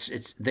right.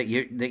 It's that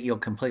you're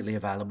completely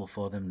available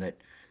for them.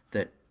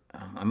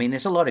 I mean,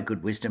 there's a lot of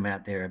good wisdom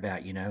out there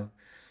about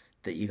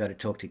that you got to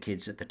talk to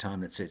kids at the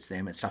time that suits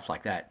them and stuff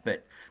like that.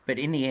 But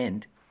in the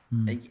end,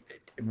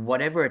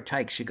 whatever it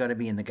takes, you got to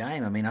be in the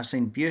game. I mean, I've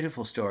seen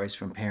beautiful stories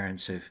from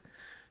parents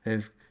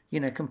who've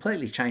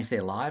completely change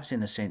their lives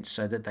in a sense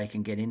so that they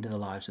can get into the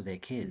lives of their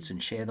kids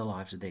and share the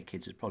lives of their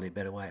kids is probably a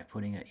better way of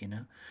putting it.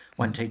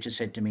 One teacher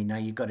said to me, no,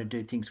 you've got to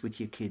do things with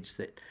your kids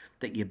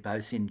that you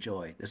both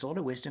enjoy. There's a lot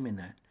of wisdom in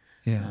that.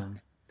 Yeah.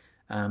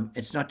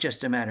 It's not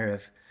just a matter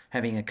of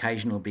having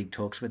occasional big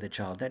talks with a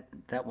child.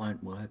 That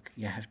won't work.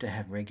 You have to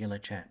have regular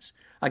chats.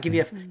 I'll give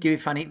you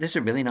funny. This is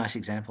a really nice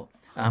example.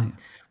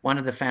 One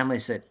of the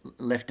families that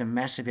left a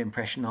massive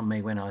impression on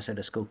me when I was at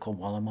a school called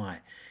Wallamai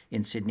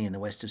in Sydney, in the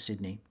west of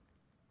Sydney.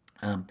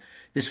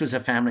 This was a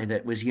family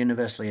that was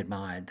universally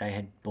admired. They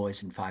had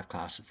boys in four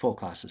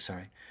classes,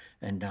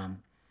 and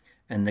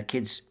the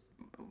kids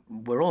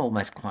were all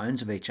almost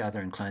clones of each other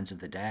and clones of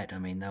the dad. I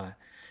mean,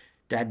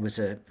 Dad was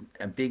a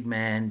big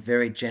man,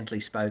 very gently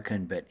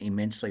spoken, but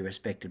immensely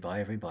respected by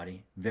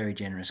everybody. Very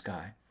generous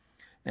guy,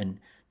 and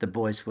the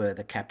boys were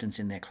the captains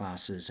in their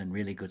classes and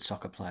really good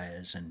soccer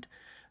players and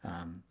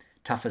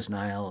tough as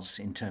nails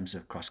in terms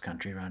of cross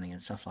country running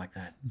and stuff like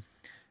that,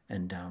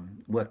 and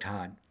worked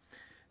hard.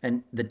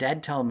 And the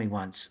dad told me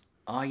once,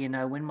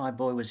 when my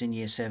boy was in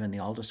year 7, the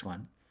oldest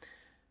one,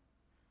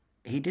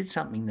 he did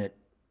something that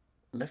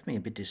left me a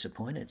bit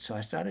disappointed. So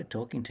I started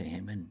talking to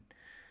him,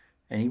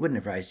 and he wouldn't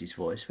have raised his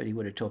voice, but he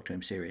would have talked to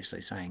him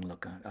seriously, saying,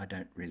 look, I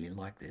don't really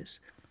like this.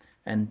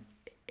 And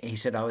he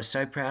said, I was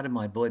so proud of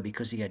my boy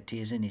because he had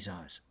tears in his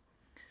eyes.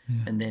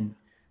 Yeah. And then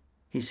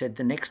he said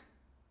the next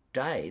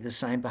day, the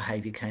same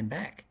behaviour came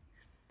back.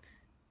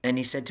 And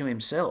he said to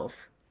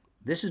himself,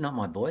 this is not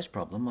my boy's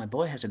problem. My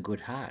boy has a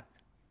good heart.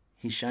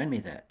 He's shown me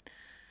that.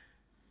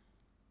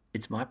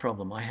 It's my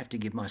problem. I have to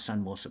give my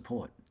son more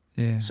support.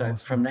 Yeah. So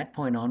awesome. From that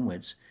point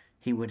onwards,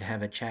 he would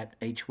have a chat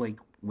each week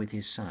with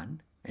his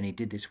son, and he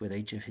did this with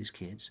each of his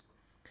kids.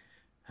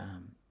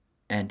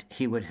 And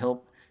he would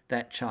help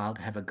that child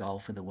have a goal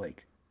for the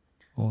week.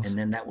 Awesome. And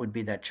then that would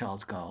be that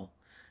child's goal.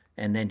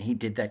 And then he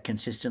did that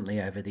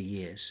consistently over the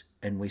years,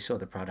 and we saw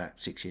the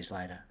product 6 years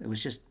later. It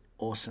was just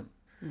awesome.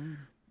 Mm.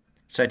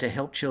 So to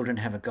help children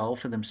have a goal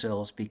for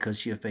themselves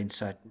because you've been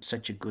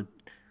such a good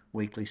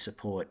weekly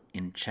support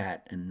in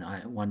chat and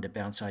one to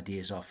bounce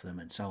ideas off them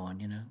and so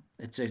on,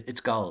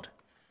 it's gold.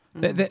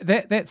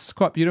 That's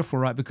quite beautiful,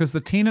 right? Because the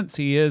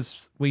tendency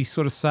is we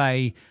sort of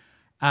say,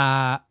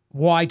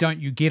 why don't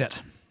you get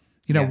it?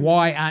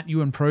 Why aren't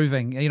you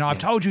improving? I've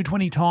told you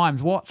 20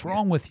 times, what's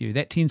wrong with you?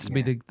 That tends to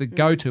be the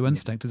go-to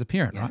instinct as a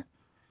parent, right?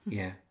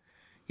 Yeah.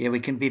 Yeah, we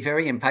can be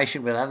very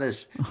impatient with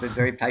others, but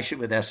very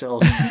patient with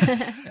ourselves.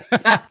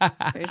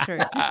 Very true.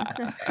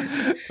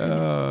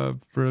 Oh,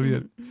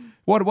 brilliant.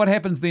 What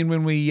happens then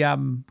when we,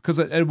 because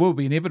it will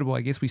be inevitable,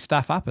 I guess, we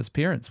stuff up as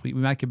parents. We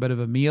make a bit of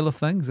a meal of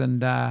things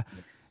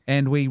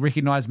and we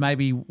recognise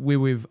maybe where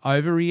we've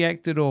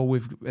overreacted or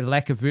we've a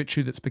lack of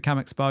virtue that's become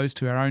exposed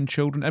to our own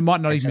children. It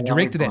might not even be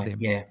directed at them.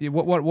 Yeah.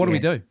 What do we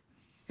do?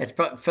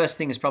 First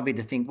thing is probably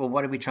to think, well,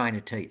 what are we trying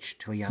to teach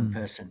to a young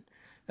person?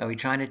 Are we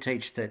trying to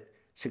teach that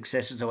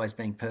success is always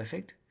being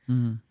perfect?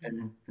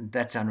 And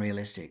that's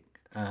unrealistic.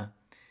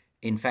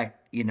 In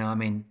fact,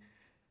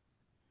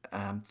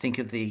 think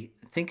of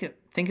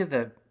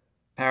the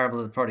parable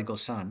of the prodigal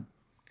son,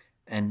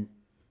 and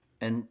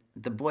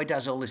the boy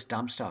does all this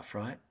dumb stuff,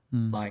 right?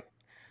 Like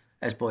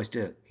as boys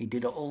do. He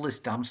did all this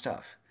dumb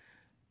stuff,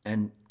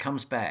 and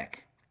comes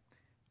back,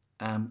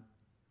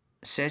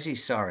 says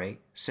he's sorry,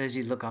 says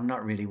look, I'm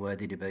not really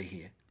worthy to be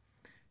here,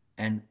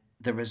 and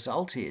the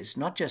result is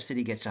not just that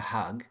he gets a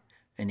hug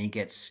and he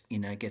gets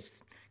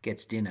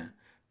dinner,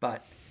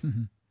 but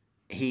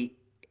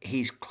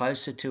he's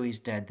closer to his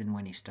dad than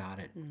when he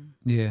started.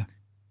 Yeah.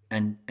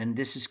 And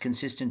this is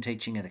consistent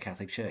teaching of the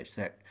Catholic Church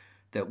that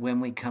when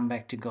we come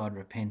back to God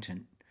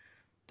repentant,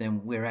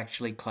 then we're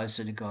actually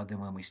closer to God than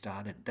when we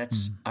started.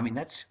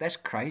 That's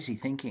crazy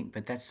thinking,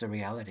 but that's the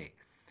reality.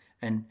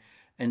 And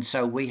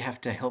so we have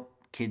to help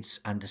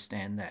kids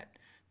understand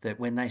that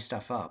when they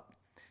stuff up,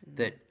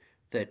 that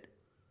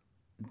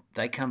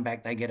they come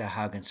back, they get a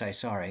hug and say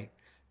sorry,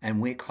 and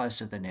we're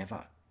closer than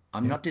ever.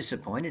 I'm not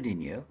disappointed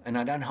in you, and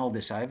I don't hold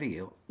this over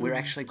you. We're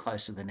actually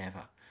closer than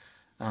ever.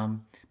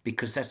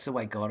 Because that's the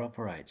way God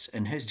operates.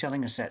 And who's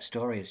telling us that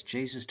story? It's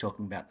Jesus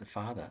talking about the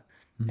Father.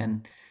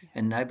 And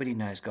nobody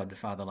knows God the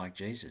Father like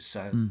Jesus.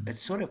 So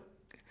it's sort of,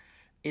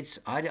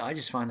 I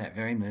just find that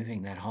very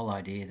moving, that whole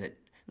idea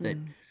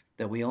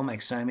that we all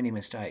make so many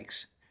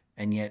mistakes,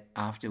 and yet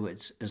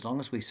afterwards, as long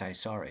as we say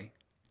sorry,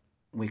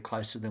 we're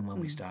closer than when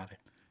we started.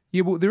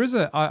 Yeah, well,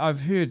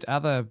 I've heard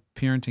other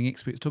parenting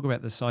experts talk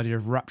about this idea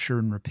of rupture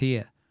and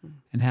repair,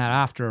 and how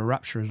after a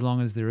rupture, as long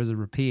as there is a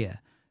repair,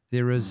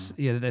 there is,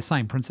 the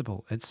same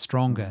principle. It's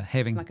stronger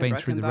having like been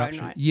through the bone,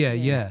 rupture. right?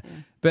 Yeah.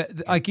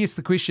 But I guess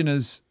the question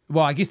is,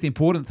 I guess the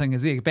important thing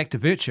is back to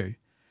virtue.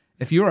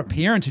 If you're a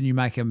parent and you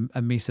make a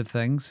mess of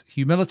things,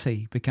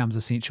 humility becomes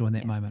essential in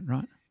that moment,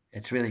 right?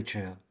 It's really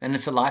true. And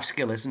it's a life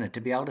skill, isn't it? To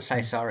be able to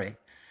say sorry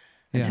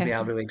and to be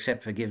able to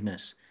accept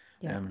forgiveness.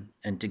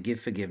 And to give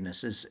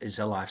forgiveness is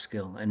a life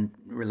skill, and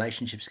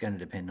relationships are going to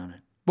depend on it.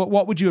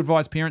 What would you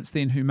advise parents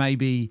then who may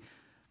be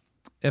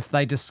if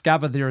they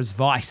discover there is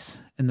vice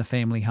in the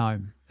family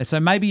home. So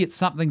maybe it's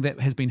something that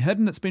has been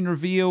hidden that's been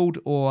revealed,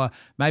 or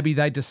maybe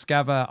they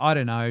discover, I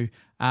don't know,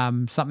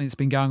 something that's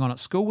been going on at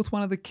school with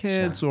one of the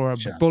kids, or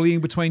Sure.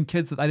 bullying between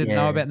kids that they didn't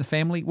know Yeah. about in the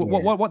family.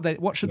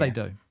 What should they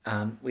do?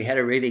 We had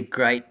a really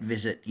great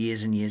visit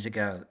years and years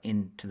ago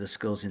into the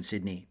schools in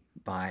Sydney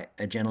by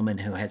a gentleman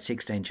who had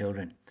 16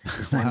 children.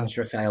 His name was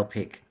Raphael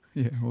Pick.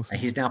 Yeah, awesome.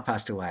 He's now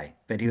passed away,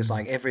 but he was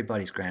like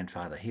everybody's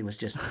grandfather. He was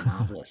just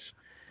marvelous.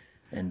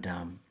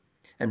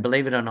 And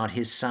believe it or not,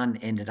 his son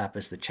ended up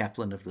as the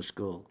chaplain of the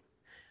school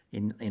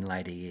in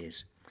later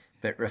years.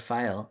 But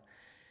Raphael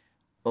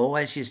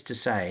always used to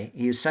say,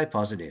 he was so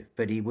positive,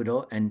 but he would,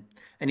 and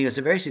he was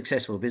a very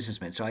successful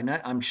businessman. So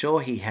I'm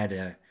sure he had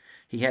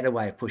a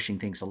way of pushing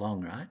things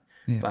along, right?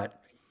 Yeah.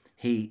 But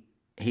he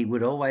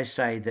would always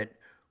say that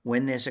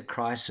when there's a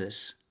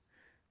crisis,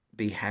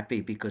 be happy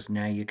because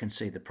now you can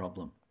see the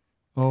problem.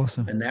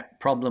 Awesome. And that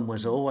problem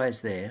was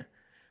always there,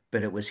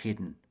 but it was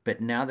hidden.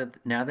 But now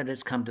that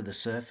it's come to the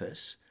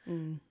surface,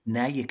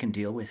 now you can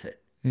deal with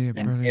it. Yeah,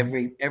 And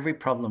brilliant. every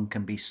problem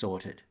can be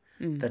sorted.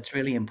 That's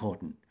really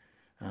important.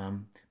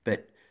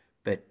 But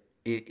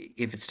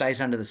if it stays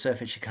under the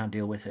surface, you can't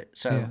deal with it.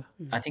 So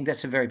I think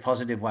that's a very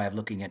positive way of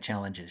looking at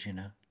challenges, you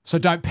know. So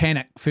don't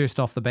panic first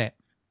off the bat.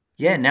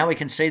 Yeah, now we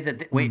can see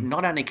that we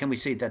not only can we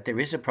see that there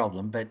is a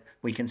problem, but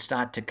we can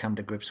start to come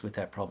to grips with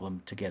that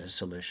problem to get a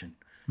solution.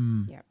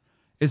 Yep.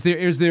 Is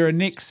there a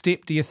next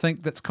step, do you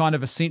think, that's kind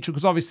of essential?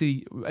 Because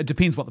obviously it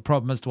depends what the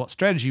problem is to what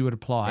strategy you would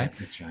apply. Yeah,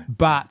 that's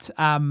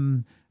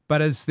right.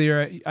 But is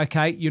there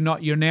you're now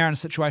in a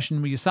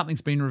situation where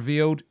something's been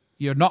revealed,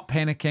 you're not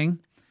panicking.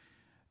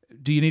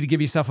 Do you need to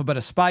give yourself a bit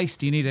of space?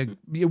 Do you need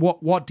to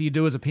what do you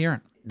do as a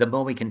parent? The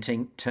more we can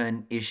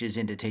turn issues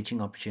into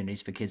teaching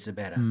opportunities for kids, the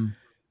better.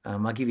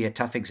 I'll give you a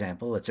tough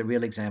example. It's a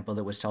real example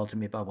that was told to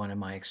me by one of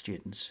my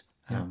ex-students.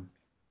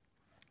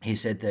 He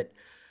said that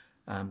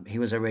he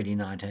was already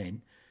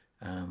 19,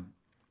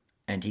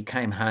 and he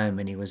came home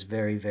and he was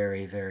very,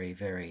 very, very,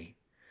 very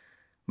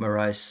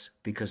morose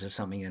because of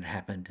something that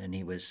happened, and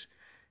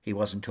he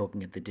wasn't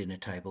talking at the dinner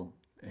table,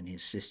 and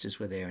his sisters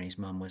were there and his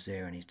mum was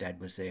there and his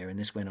dad was there, and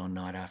this went on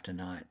night after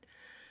night.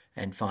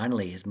 And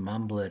finally his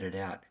mum blurted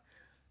out,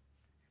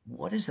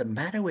 "What is the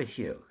matter with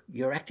you?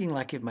 You're acting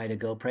like you've made a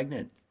girl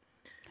pregnant."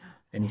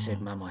 And he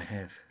said, "Mum, I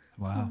have."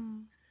 Wow.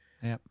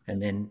 Yep.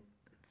 And then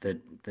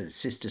the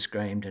sister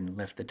screamed and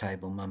left the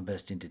table. Mum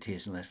burst into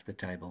tears and left the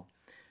table.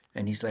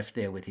 And he's left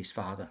there with his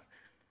father.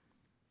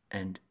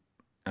 And,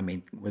 I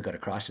mean, we've got a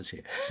crisis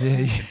here.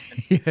 Yeah,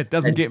 it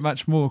doesn't get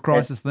much more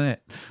crisis than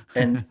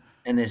that.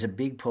 And there's a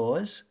big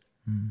pause.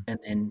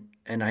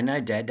 And I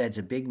know Dad's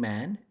a big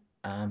man,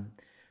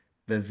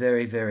 but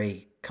very,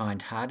 very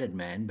kind-hearted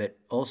man, but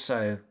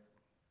also,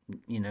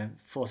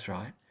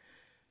 forthright.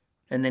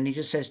 And then he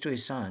just says to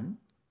his son,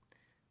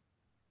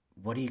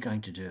 "What are you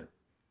going to do?"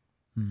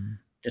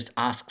 Just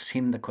asks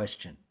him the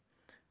question.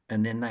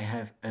 And then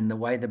and the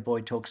way the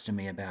boy talks to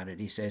me about it,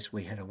 he says,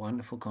 "We had a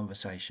wonderful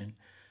conversation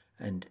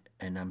and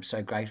I'm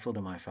so grateful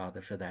to my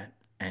father for that.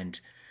 And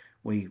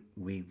we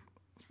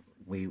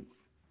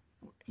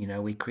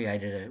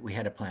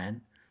had a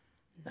plan,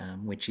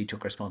 which he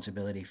took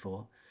responsibility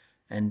for.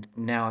 And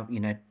now,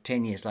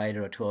 10 years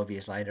later or 12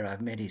 years later,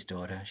 I've met his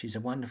daughter. She's a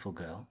wonderful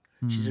girl.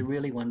 She's a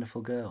really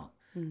wonderful girl."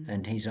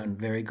 And he's on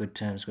very good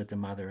terms with the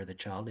mother of the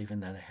child, even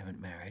though they haven't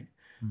married.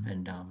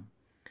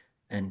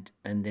 And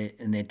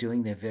they're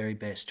doing their very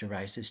best to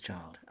raise this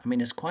child. I mean,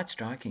 it's quite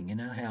striking,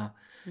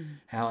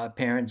 how a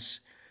parents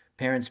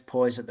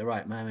poise at the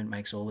right moment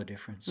makes all the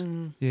difference.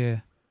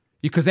 Yeah.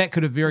 Because that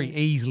could have very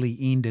easily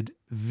ended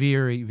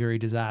very, very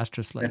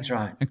disastrously. That's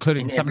right.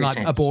 Including In something every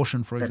like sense.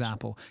 abortion, for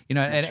example.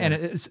 And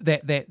it's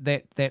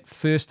that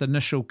first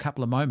initial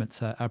couple of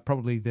moments are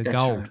probably the That's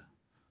gold. right.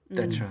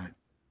 That's right.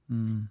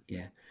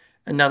 Yeah.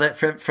 Another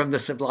from the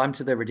sublime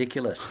to the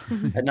ridiculous.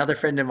 Another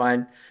friend of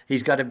mine,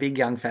 he's got a big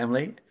young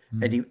family,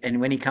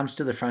 and when he comes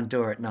to the front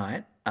door at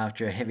night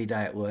after a heavy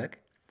day at work,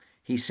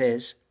 he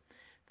says,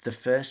 the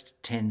first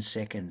 10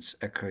 seconds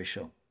are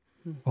crucial.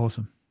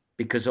 Awesome.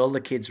 Because all the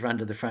kids run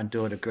to the front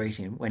door to greet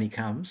him when he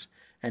comes,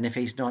 and if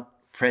he's not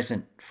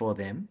present for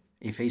them,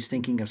 if he's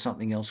thinking of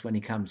something else when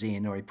he comes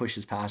in, or he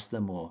pushes past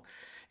them, or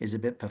is a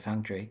bit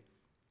perfunctory,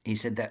 he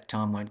said that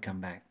time won't come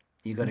back.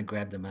 You've got to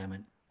grab the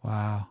moment.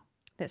 Wow.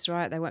 That's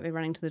right. They won't be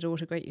running to the door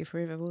to greet you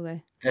forever, will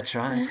they? That's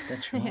right.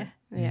 That's right.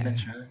 Yeah.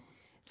 That's right.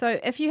 So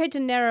if you had to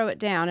narrow it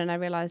down, and I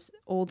realise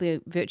all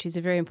the virtues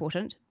are very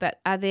important, but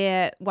are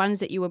there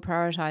ones that you would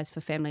prioritise for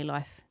family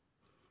life?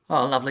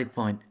 Oh, lovely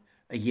point.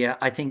 Yeah,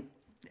 I think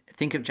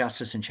of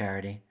justice and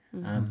charity.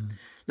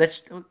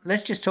 Let's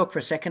just talk for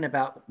a second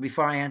about,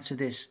 before I answer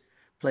this,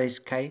 please,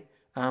 Kate.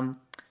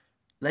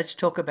 Let's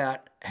talk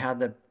about how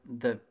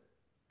the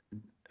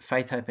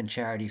faith, hope, and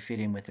charity fit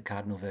in with the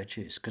cardinal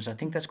virtues, because I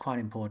think that's quite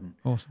important.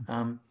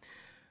 Awesome.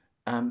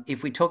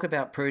 If we talk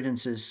about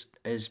prudence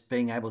as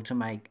being able to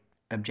make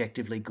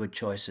objectively good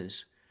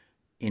choices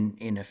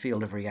in a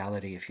field of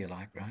reality, if you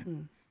like, right?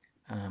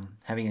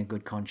 Having a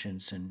good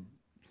conscience and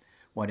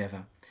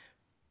whatever.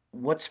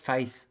 What's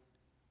faith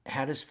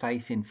how does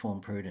faith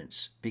inform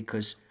prudence?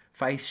 Because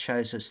faith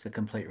shows us the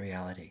complete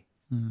reality.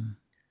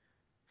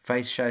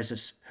 Faith shows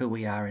us who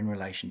we are in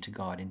relation to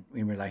God,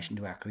 in relation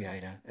to our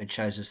Creator. It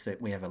shows us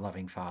that we have a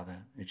loving Father.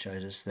 It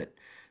shows us that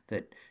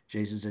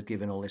Jesus has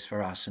given all this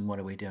for us, and what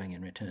are we doing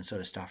in return,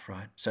 sort of stuff,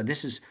 right? So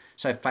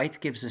faith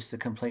gives us the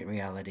complete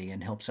reality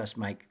and helps us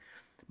make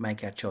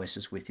our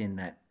choices within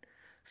that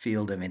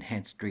field of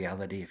enhanced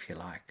reality, if you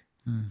like.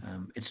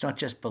 It's not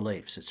just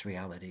beliefs; it's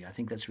reality. I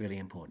think that's a really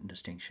important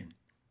distinction.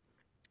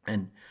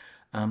 And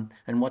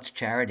what's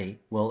charity?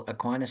 Well,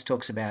 Aquinas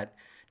talks about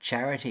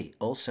charity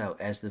also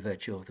as the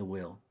virtue of the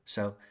will.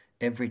 So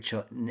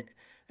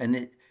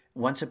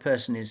once a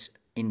person is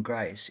in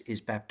grace,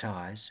 is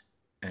baptized,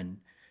 and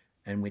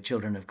we're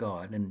children of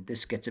God, and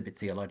this gets a bit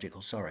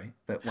theological, sorry,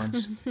 but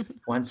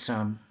once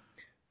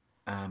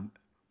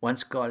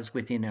God is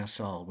within our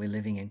soul, we're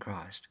living in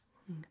Christ.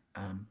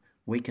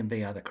 We can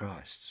be other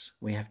Christs.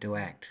 We have to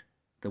act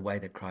the way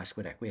that Christ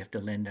would act. We have to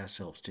lend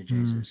ourselves to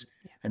Jesus,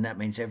 and that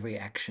means every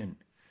action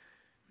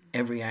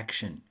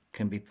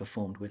can be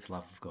performed with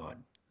love of God,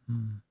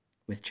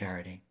 with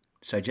charity.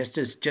 So just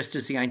as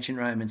the ancient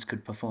Romans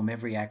could perform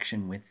every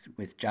action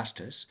with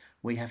justice,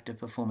 we have to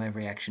perform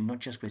every action not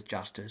just with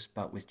justice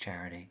but with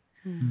charity,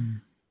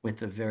 with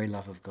the very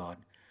love of God.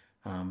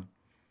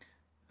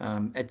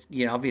 It's,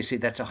 obviously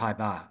that's a high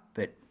bar,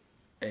 but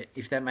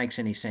if that makes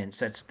any sense,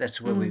 that's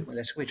what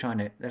we're trying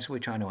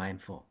to aim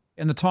for.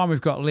 In the time we've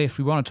got left,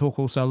 we want to talk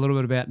also a little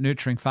bit about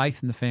nurturing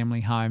faith in the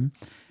family home.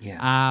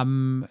 Yeah.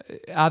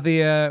 Are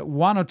there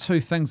one or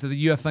two things that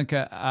you think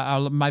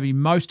are maybe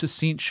most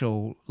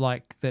essential,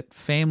 like that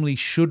families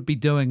should be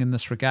doing in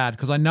this regard?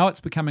 Because I know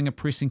it's becoming a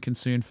pressing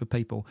concern for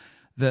people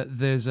that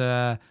there's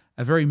a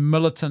very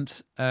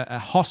militant, a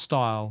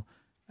hostile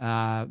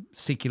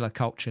secular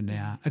culture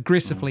now,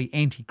 aggressively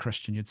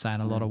anti-Christian, you'd say,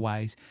 in a lot of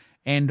ways.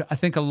 And I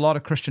think a lot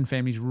of Christian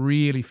families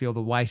really feel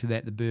the weight of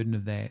that, the burden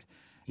of that.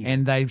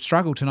 And they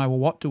struggle to know, well,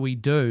 what do we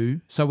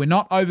do? So we're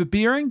not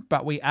overbearing,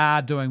 but we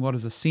are doing what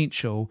is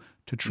essential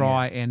to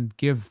try and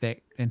give that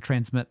and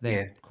transmit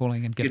that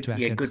calling and gift to our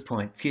kids. Yeah, good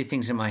point. A few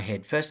things in my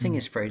head. First thing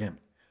is freedom.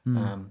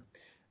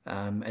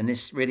 And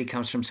this really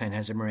comes from St.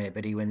 Josemaria,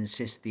 but he would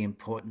insist the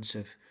importance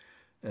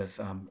of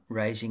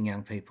raising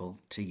young people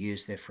to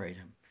use their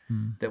freedom,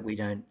 that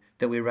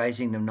we're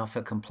raising them not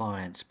for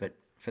compliance, but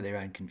for their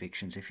own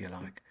convictions, if you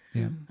like.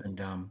 Yeah.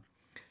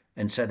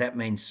 And so that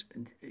means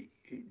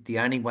the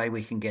only way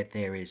we can get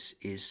there is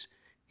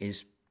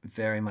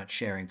very much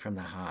sharing from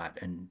the heart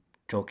and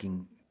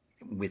talking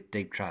with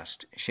deep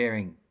trust,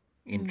 sharing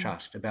in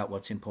trust about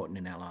what's important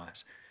in our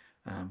lives.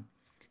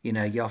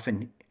 You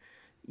often,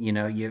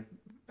 you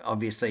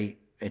obviously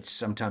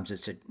sometimes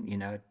it's a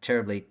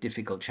terribly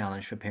difficult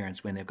challenge for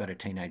parents when they've got a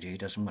teenager who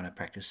doesn't want to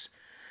practice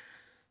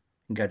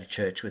and go to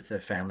church with the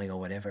family or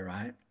whatever,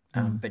 right?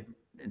 But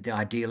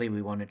ideally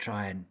we want to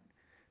try and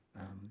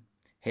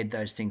head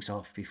those things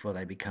off before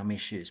they become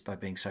issues by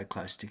being so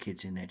close to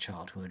kids in their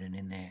childhood and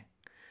in their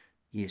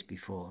years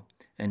before.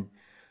 And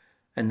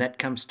that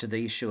comes to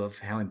the issue of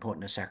how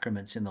important are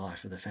sacraments in the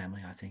life of the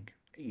family, I think.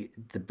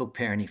 The book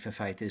Parenting for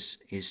Faith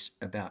is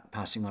about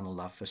passing on a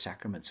love for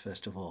sacraments,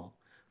 first of all.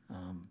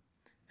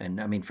 And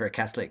I mean, for a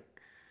Catholic,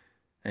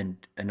 and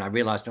I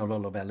realise not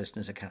all of our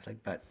listeners are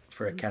Catholic, but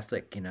for a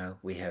Catholic,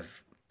 we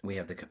have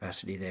the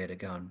capacity there to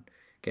go and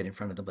get in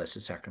front of the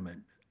Blessed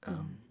Sacrament.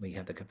 We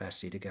have the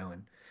capacity to go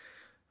and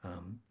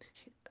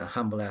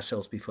humble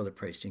ourselves before the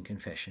priest in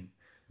confession,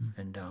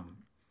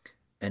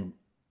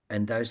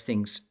 and those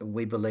things,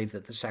 we believe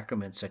that the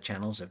sacraments are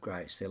channels of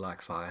grace. They're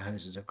like fire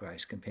hoses of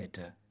grace compared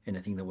to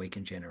anything that we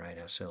can generate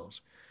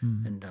ourselves.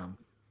 And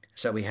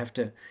so we have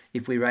to,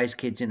 if we raise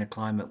kids in a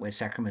climate where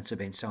sacraments have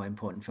been so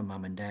important for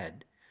mum and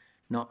dad,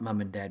 not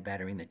mum and dad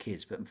battering the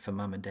kids, but for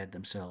mum and dad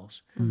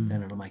themselves,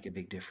 then it'll make a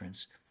big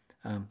difference.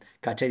 Can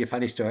I tell you a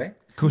funny story?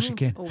 Of course you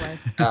can.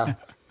 Always.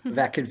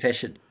 About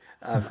confession.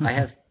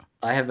 I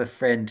have a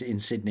friend in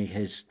Sydney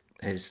who's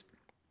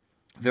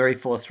very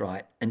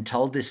forthright and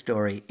told this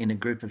story in a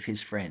group of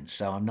his friends.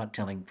 So I'm not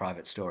telling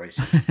private stories.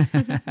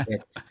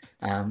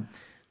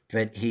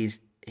 But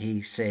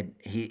he said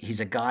he's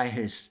a guy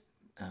who's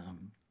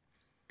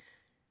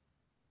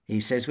he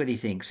says what he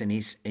thinks, and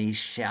he's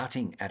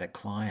shouting at a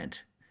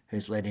client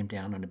who's let him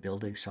down on a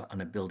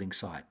building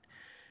site.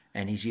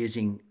 And he's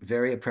using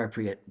very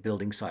appropriate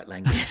building site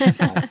language,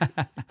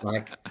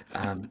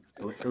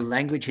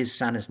 language his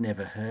son has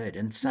never heard.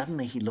 And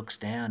suddenly he looks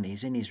down.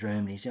 He's in his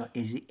room. And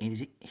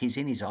he's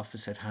in his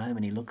office at home,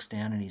 and he looks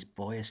down, and his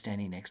boy is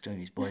standing next to him.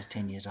 His boy's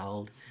 10 years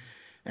old,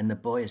 and the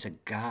boy is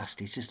aghast.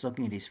 He's just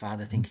looking at his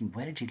father, thinking,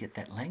 "Where did you get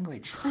that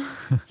language?"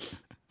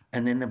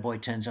 And then the boy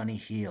turns on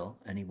his heel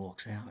and he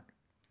walks out.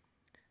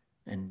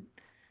 And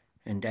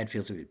Dad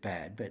feels a bit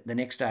bad. But the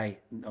next day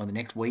or the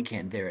next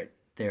weekend, they're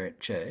at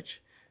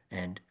church.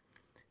 And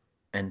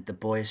the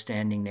boy is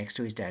standing next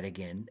to his dad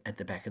again at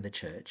the back of the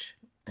church,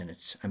 and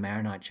it's a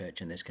Maronite church,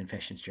 and there's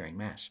confessions during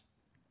Mass.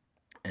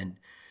 And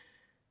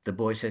the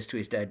boy says to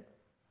his dad,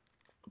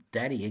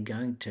 "Daddy, you're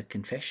going to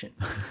confession."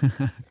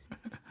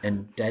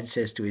 And Dad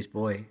says to his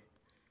boy,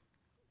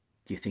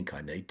 Do you think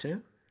I need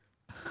to?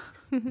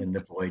 And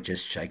the boy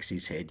just shakes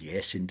his head,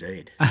 yes,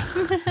 indeed.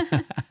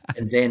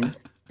 and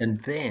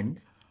then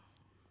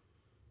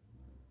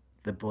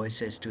the boy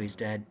says to his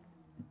dad,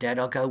 Dad,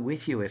 I'll go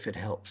with you if it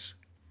helps.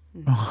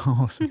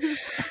 Awesome. Isn't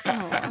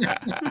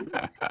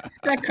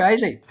that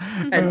crazy?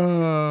 And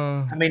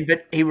I mean,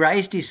 but he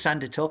raised his son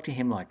to talk to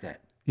him like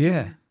that.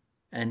 Yeah.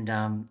 And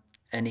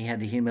he had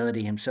the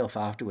humility himself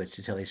afterwards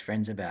to tell his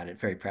friends about it,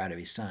 very proud of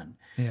his son.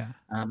 Yeah.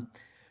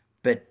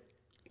 But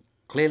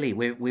clearly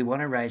we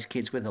want to raise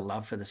kids with a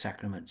love for the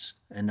sacraments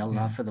and a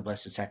love for the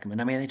Blessed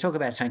Sacrament. I mean, they talk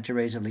about St.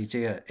 Teresa of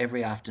Lisieux.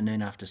 Every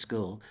afternoon after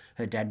school,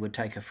 her dad would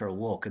take her for a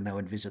walk and they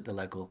would visit the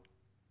local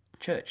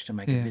church to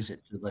make a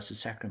visit to the Blessed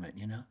Sacrament,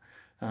 you know.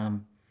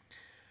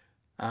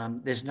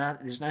 There's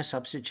no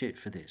substitute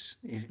for this.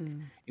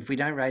 If we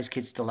don't raise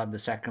kids to love the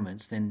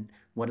sacraments, then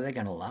what are they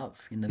going to love?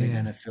 You know, they're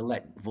going to fill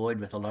that void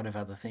with a lot of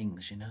other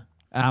things, you know.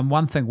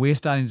 One thing we're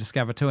starting to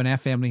discover too in our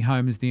family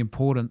home is the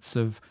importance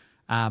of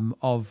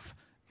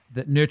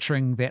that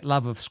nurturing that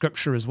love of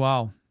Scripture as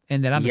well,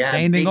 and that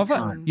understanding of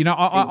it. You know,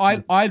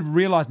 I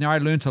realise now I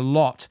learnt a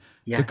lot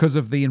because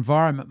of the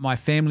environment my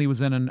family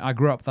was in, and I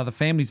grew up with other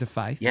families of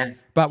faith. Yeah.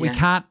 But we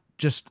can't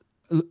just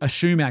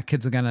assume our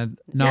kids are going to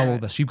know all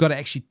this. You've got to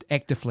actually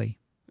actively.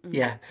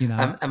 Yeah. You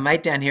know, a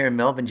mate down here in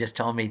Melbourne just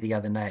told me the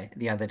other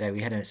day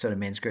we had a sort of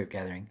men's group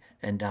gathering,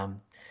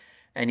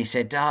 and he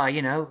said,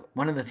 you know,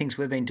 one of the things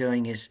we've been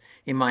doing is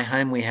in my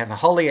home we have a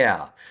holy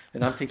hour.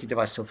 And I'm thinking to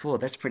myself, oh,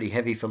 that's pretty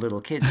heavy for little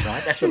kids,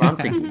 right? That's what I'm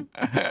thinking.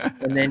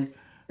 And then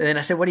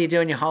I said, what do you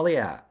do in your holy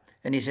hour?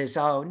 And he says,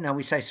 oh, no,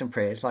 we say some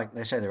prayers, like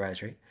they say the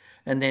rosary.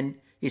 And then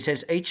he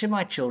says, each of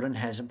my children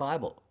has a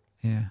Bible.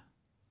 Yeah.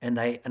 And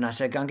I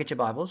said, go and get your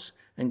Bibles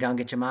and go and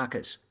get your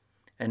markers.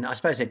 And I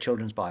suppose they're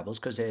children's Bibles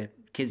because their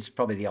kids,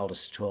 probably the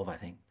oldest, 12, I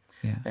think.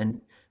 Yeah.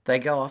 And they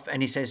go off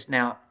and he says,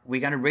 now we're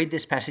going to read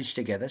this passage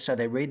together. So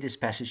they read this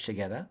passage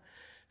together.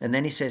 And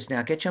then he says,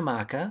 now get your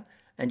marker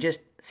and just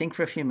think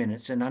for a few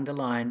minutes and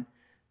underline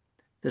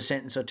the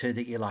sentence or two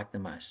that you like the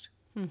most.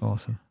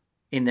 Awesome.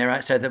 In their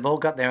own, so they've all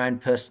got their own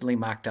personally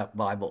marked up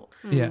Bible.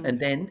 Yeah. And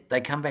then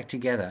they come back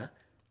together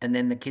and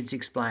then the kids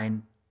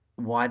explain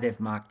why they've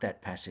marked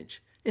that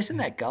passage. Isn't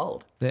that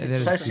gold?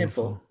 It's so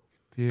simple,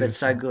 but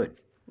so good.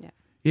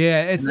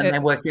 Yeah, and then they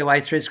work their way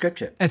through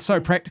Scripture. It's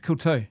so practical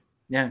too.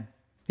 Yeah.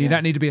 You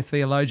don't need to be a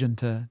theologian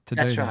to do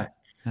that. That's right.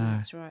 No.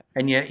 That's right.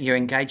 And you're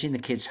engaging the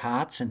kids'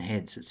 hearts and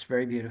heads. It's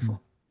very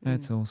beautiful.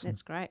 That's awesome.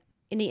 That's great.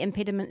 Any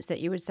impediments that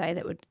you would say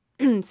that would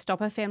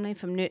stop a family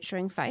from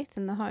nurturing faith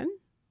in the home?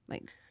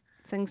 Like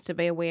things to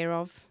be aware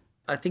of?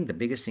 I think the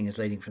biggest thing is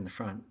leading from the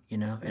front, you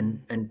know,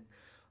 and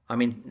I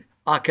mean,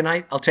 I'll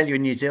tell you a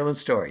New Zealand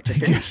story to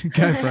finish.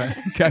 Go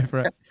for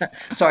it.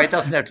 Sorry, it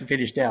doesn't have to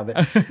finish now,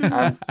 but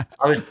I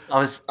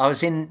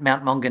was in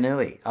Mount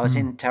Maunganui. I was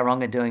in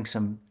Tauranga doing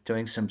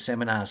some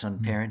seminars on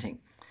parenting,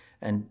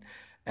 and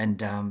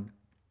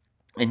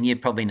you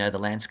probably know the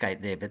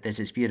landscape there, but there's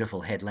this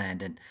beautiful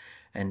headland,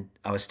 and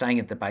I was staying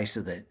at the base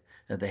of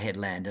the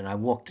headland, and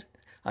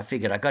I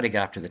figured I got to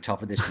get up to the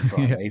top of this before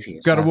I leave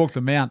here. Got to walk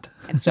the mount.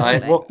 So I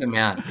walked the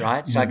mount,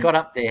 right? So I got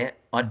up there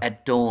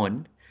at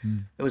dawn.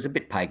 It was a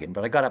bit pagan,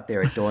 but I got up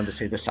there at dawn to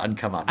see the sun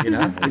come up, you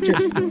know.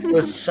 It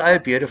was so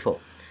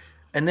beautiful.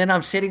 And then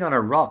I'm sitting on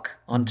a rock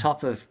on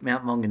top of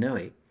Mount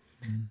Maunganui,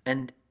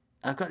 and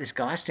I've got this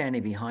guy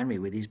standing behind me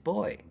with his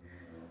boy.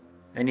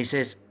 And he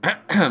says,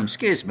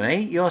 excuse me,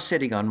 you're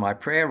sitting on my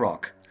prayer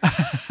rock.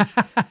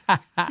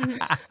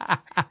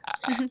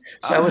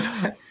 So it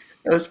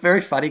was a very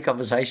funny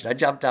conversation. I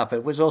jumped up.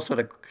 It was all sort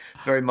of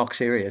very mock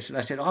serious. And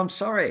I said, I'm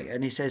sorry.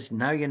 And he says,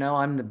 no, you know,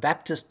 I'm the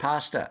Baptist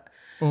pastor.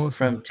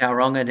 Awesome. From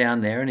Tauranga down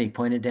there, and he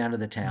pointed down to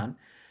the town,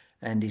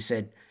 and he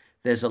said,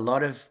 there's a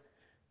lot of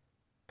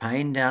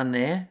pain down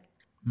there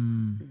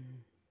in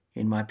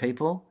my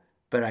people,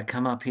 but I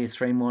come up here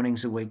 3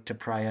 mornings a week to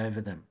pray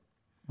over them.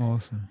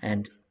 Awesome.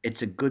 And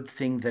it's a good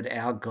thing that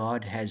our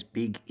God has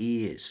big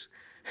ears.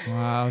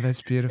 Wow,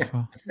 that's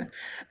beautiful.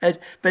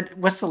 But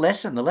what's the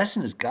lesson? The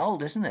lesson is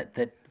gold, isn't it?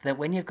 That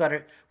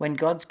when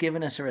God's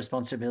given us a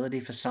responsibility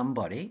for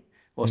somebody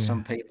or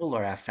some people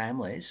or our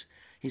families,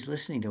 He's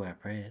listening to our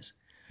prayers.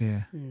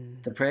 Yeah.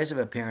 The prayers of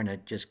a parent are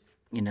just,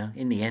 you know,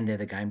 in the end, they're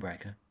the game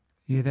breaker.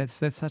 Yeah, that's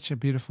such a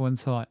beautiful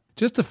insight.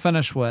 Just to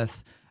finish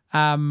with,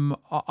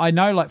 I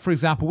know, like, for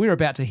example, we're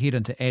about to head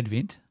into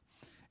Advent,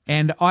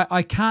 and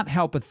I can't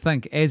help but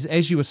think,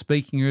 as you were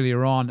speaking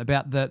earlier on,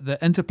 about the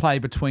interplay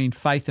between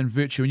faith and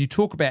virtue, and you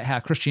talk about how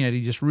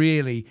Christianity just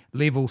really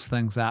levels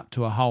things up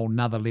to a whole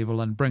nother level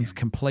and brings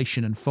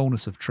completion and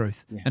fullness of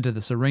truth into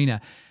this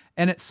arena.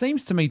 And it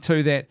seems to me,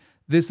 too, that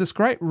there's this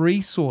great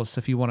resource,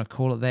 if you want to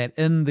call it that,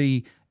 in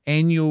the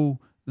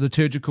annual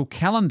liturgical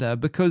calendar,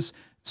 because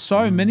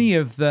so many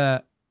of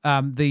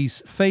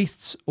these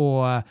feasts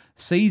or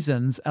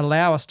seasons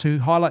allow us to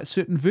highlight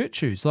certain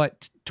virtues,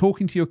 like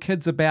talking to your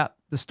kids about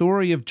the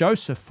story of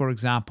Joseph, for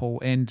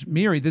example, and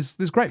Mary. There's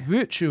great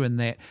virtue in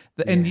that,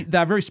 and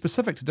they're very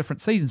specific to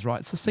different seasons,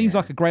 right? So it seems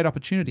like a great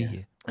opportunity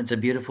here. It's a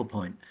beautiful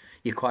point.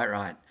 You're quite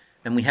right,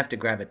 and we have to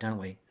grab it, don't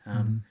we?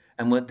 And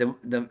what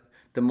the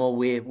the more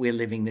we're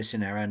living this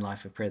in our own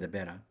life of prayer, the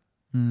better,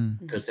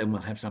 because then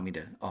we'll have something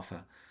to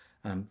offer.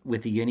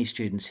 With the uni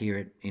students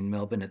here in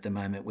Melbourne at the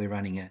moment, we're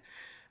running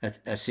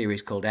a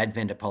series called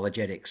Advent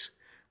Apologetics,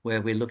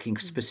 where we're looking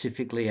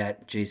specifically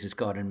at Jesus,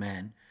 God and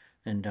man,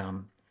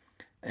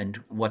 and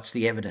what's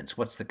the evidence,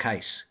 what's the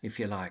case, if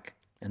you like,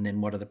 and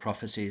then what are the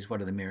prophecies,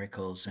 what are the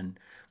miracles, and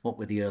what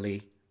were the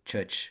early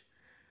church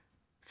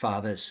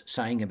fathers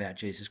saying about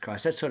Jesus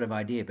Christ, that sort of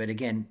idea. But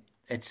again,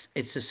 it's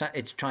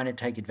trying to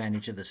take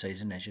advantage of the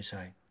season, as you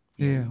say.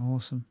 Yeah,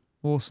 awesome.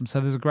 So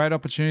there's a great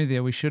opportunity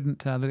there. We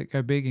shouldn't let it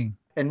go begging.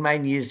 And may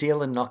New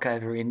Zealand knock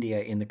over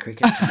India in the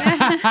cricket.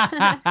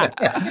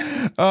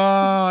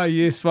 Oh,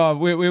 yes. Well,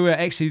 we were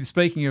actually,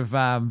 speaking of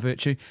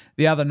virtue,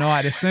 the other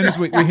night, as soon as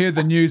we heard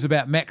the news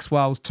about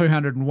Maxwell's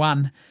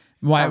 201,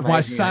 my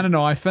son and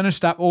I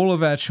finished up all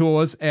of our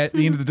chores at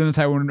the end of the dinner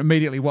table and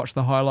immediately watched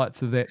the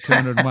highlights of that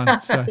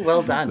 201. So,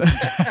 well done.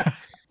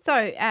 So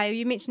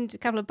you mentioned a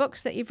couple of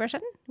books that you've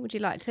written. Would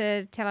you like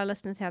to tell our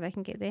listeners how they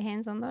can get their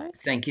hands on those?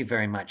 Thank you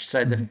very much.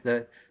 So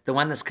the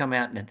one that's come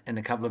out in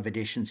a couple of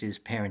editions is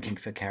Parenting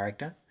for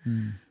Character,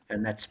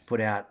 and that's put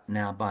out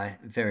now by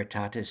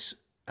Veritatis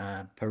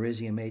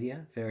Perusia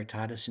Media,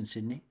 Veritatis in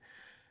Sydney,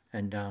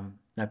 and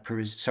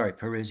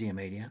Perusia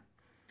Media,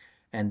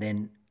 and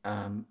then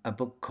a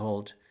book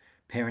called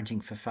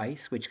Parenting for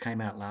Faith, which came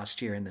out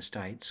last year in the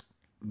States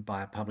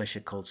by a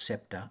publisher called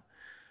Scepter.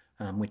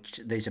 Which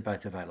these are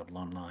both available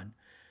online.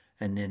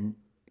 And then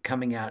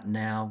coming out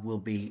now will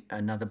be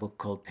another book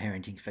called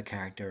Parenting for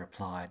Character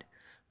Applied,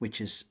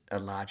 which is a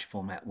large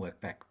format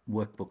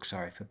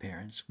workbook for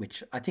parents,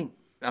 which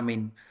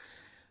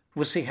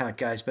we'll see how it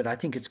goes, but I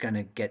think it's going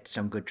to get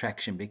some good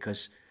traction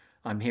because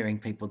I'm hearing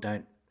people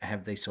don't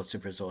have these sorts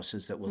of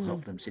resources that will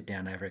help them sit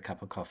down over a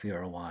cup of coffee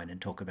or a wine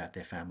and talk about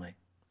their family.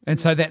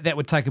 And so that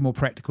would take a more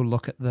practical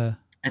look at the...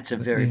 It's a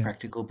very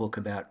practical book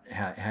about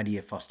how do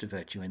you foster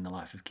virtue in the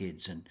life of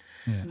kids and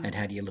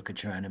how do you look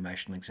at your own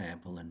emotional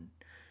example and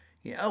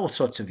all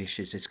sorts of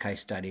issues. There's case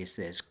studies,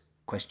 there's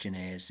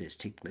questionnaires, there's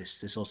tick lists,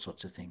 there's all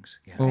sorts of things.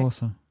 Yeah.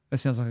 Awesome. That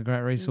sounds like a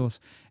great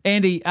resource.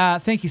 Andy,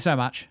 thank you so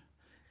much.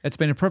 It's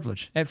been a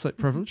privilege, absolute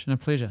privilege and a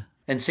pleasure.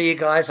 And see you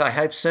guys, I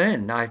hope,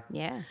 soon.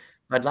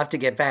 I'd love to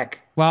get back.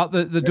 Well,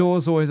 the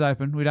door's always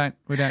open. We don't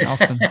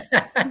often.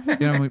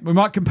 We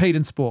might compete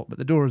in sport, but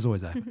the door is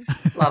always open.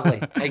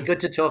 Lovely. Hey, good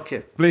to talk to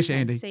you. Bless you,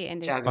 Andy. See you,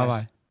 Andy. Ciao, guys.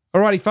 Bye-bye.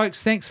 Alrighty,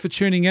 folks, thanks for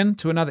tuning in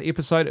to another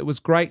episode. It was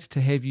great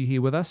to have you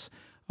here with us.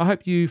 I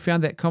hope you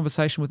found that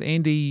conversation with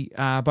Andy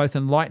both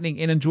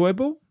enlightening and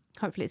enjoyable.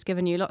 Hopefully it's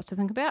given you lots to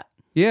think about.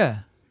 Yeah.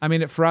 I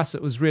mean, for us,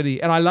 it was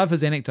really... And I love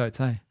his anecdotes,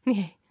 hey?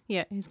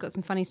 Yeah, he's got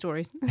some funny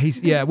stories.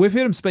 We've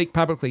heard him speak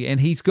publicly,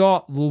 and he's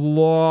got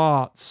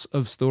lots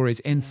of stories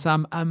and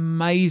some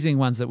amazing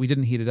ones that we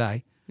didn't hear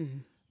today.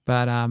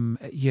 But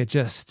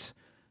just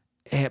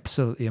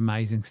absolutely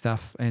amazing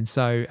stuff. And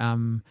so,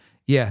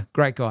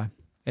 great guy.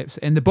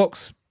 And the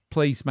books,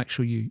 please make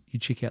sure you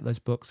check out those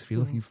books if you're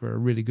looking for a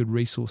really good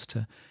resource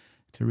to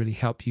really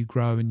help you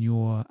grow in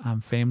your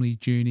family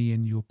journey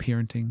and your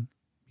parenting,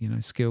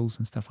 skills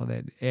and stuff like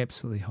that.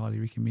 Absolutely highly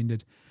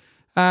recommended.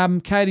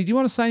 Katie, do you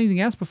want to say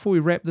anything else before we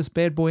wrap this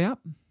bad boy up?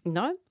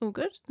 No, all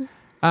good.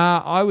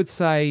 I would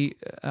say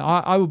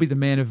I will be the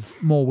man of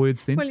more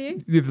words then. Will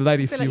you? You're the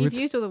lady I of feel few like words.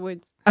 you've used all the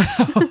words.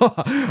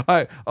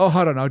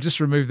 Hold on. I'll just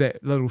remove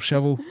that little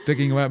shovel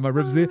digging away at my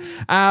ribs there.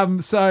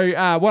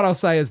 So what I'll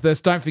say is this.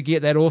 Don't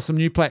forget that awesome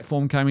new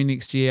platform coming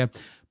next year.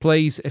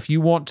 Please, if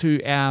you want to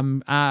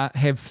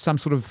have some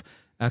sort of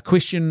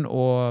question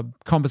or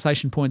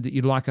conversation point that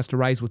you'd like us to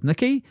raise with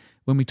Nikki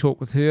when we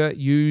talk with her,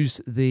 use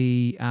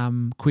the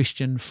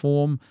question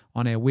form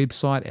on our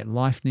website at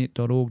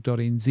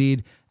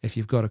lifenet.org.nz. If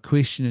you've got a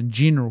question in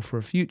general for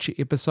a future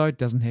episode,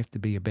 doesn't have to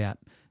be about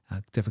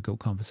difficult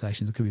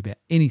conversations, it could be about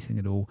anything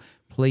at all,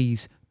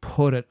 please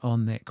put it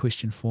on that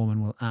question form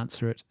and we'll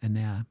answer it in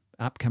our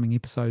upcoming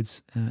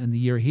episodes in the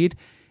year ahead.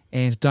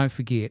 And don't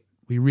forget,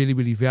 we really,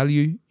 really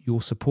value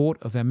your support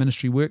of our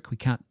ministry work. We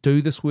can't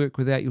do this work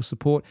without your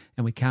support,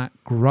 and we can't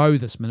grow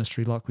this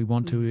ministry like we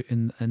want to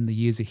in the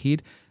years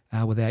ahead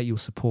without your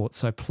support.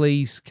 So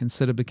please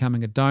consider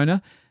becoming a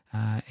donor,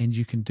 and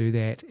you can do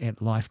that at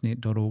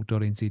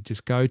lifenet.org.nz.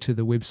 Just go to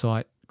the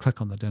website, click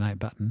on the donate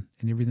button,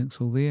 and everything's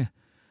all there.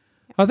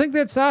 I think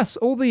that's us.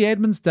 All the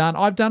admin's done.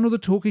 I've done all the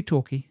talky.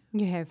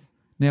 You have.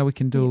 Now we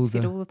can do You've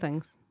said all the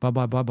things.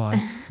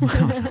 Bye-byes.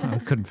 I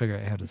couldn't figure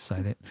out how to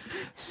say that.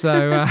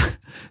 So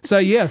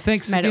yeah,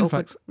 thanks again,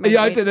 folks.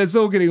 Yeah, I did. It's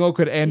all getting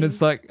awkward, and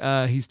it's like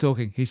he's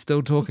talking. He's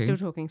still talking. He's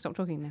still talking. Stop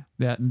talking now.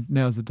 Yeah,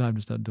 now's the time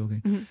to start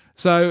talking.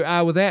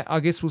 So with that, I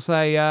guess we'll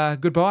say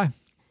goodbye.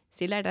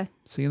 See you later.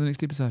 See you in the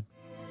next episode.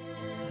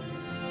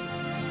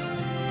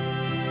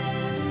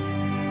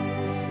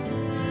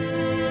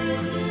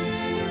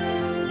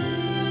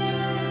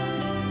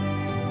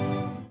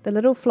 The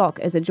Little Flock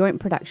is a joint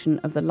production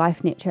of the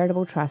LifeNet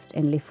Charitable Trust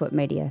and Left Foot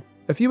Media.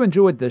 If you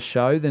enjoyed this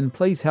show, then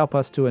please help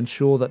us to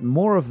ensure that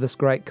more of this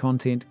great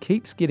content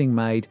keeps getting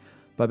made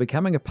by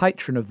becoming a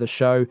patron of the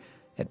show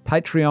at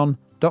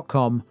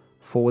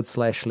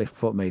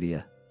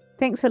patreon.com/leftfootmedia.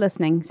 Thanks for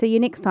listening. See you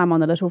next time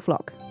on The Little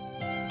Flock.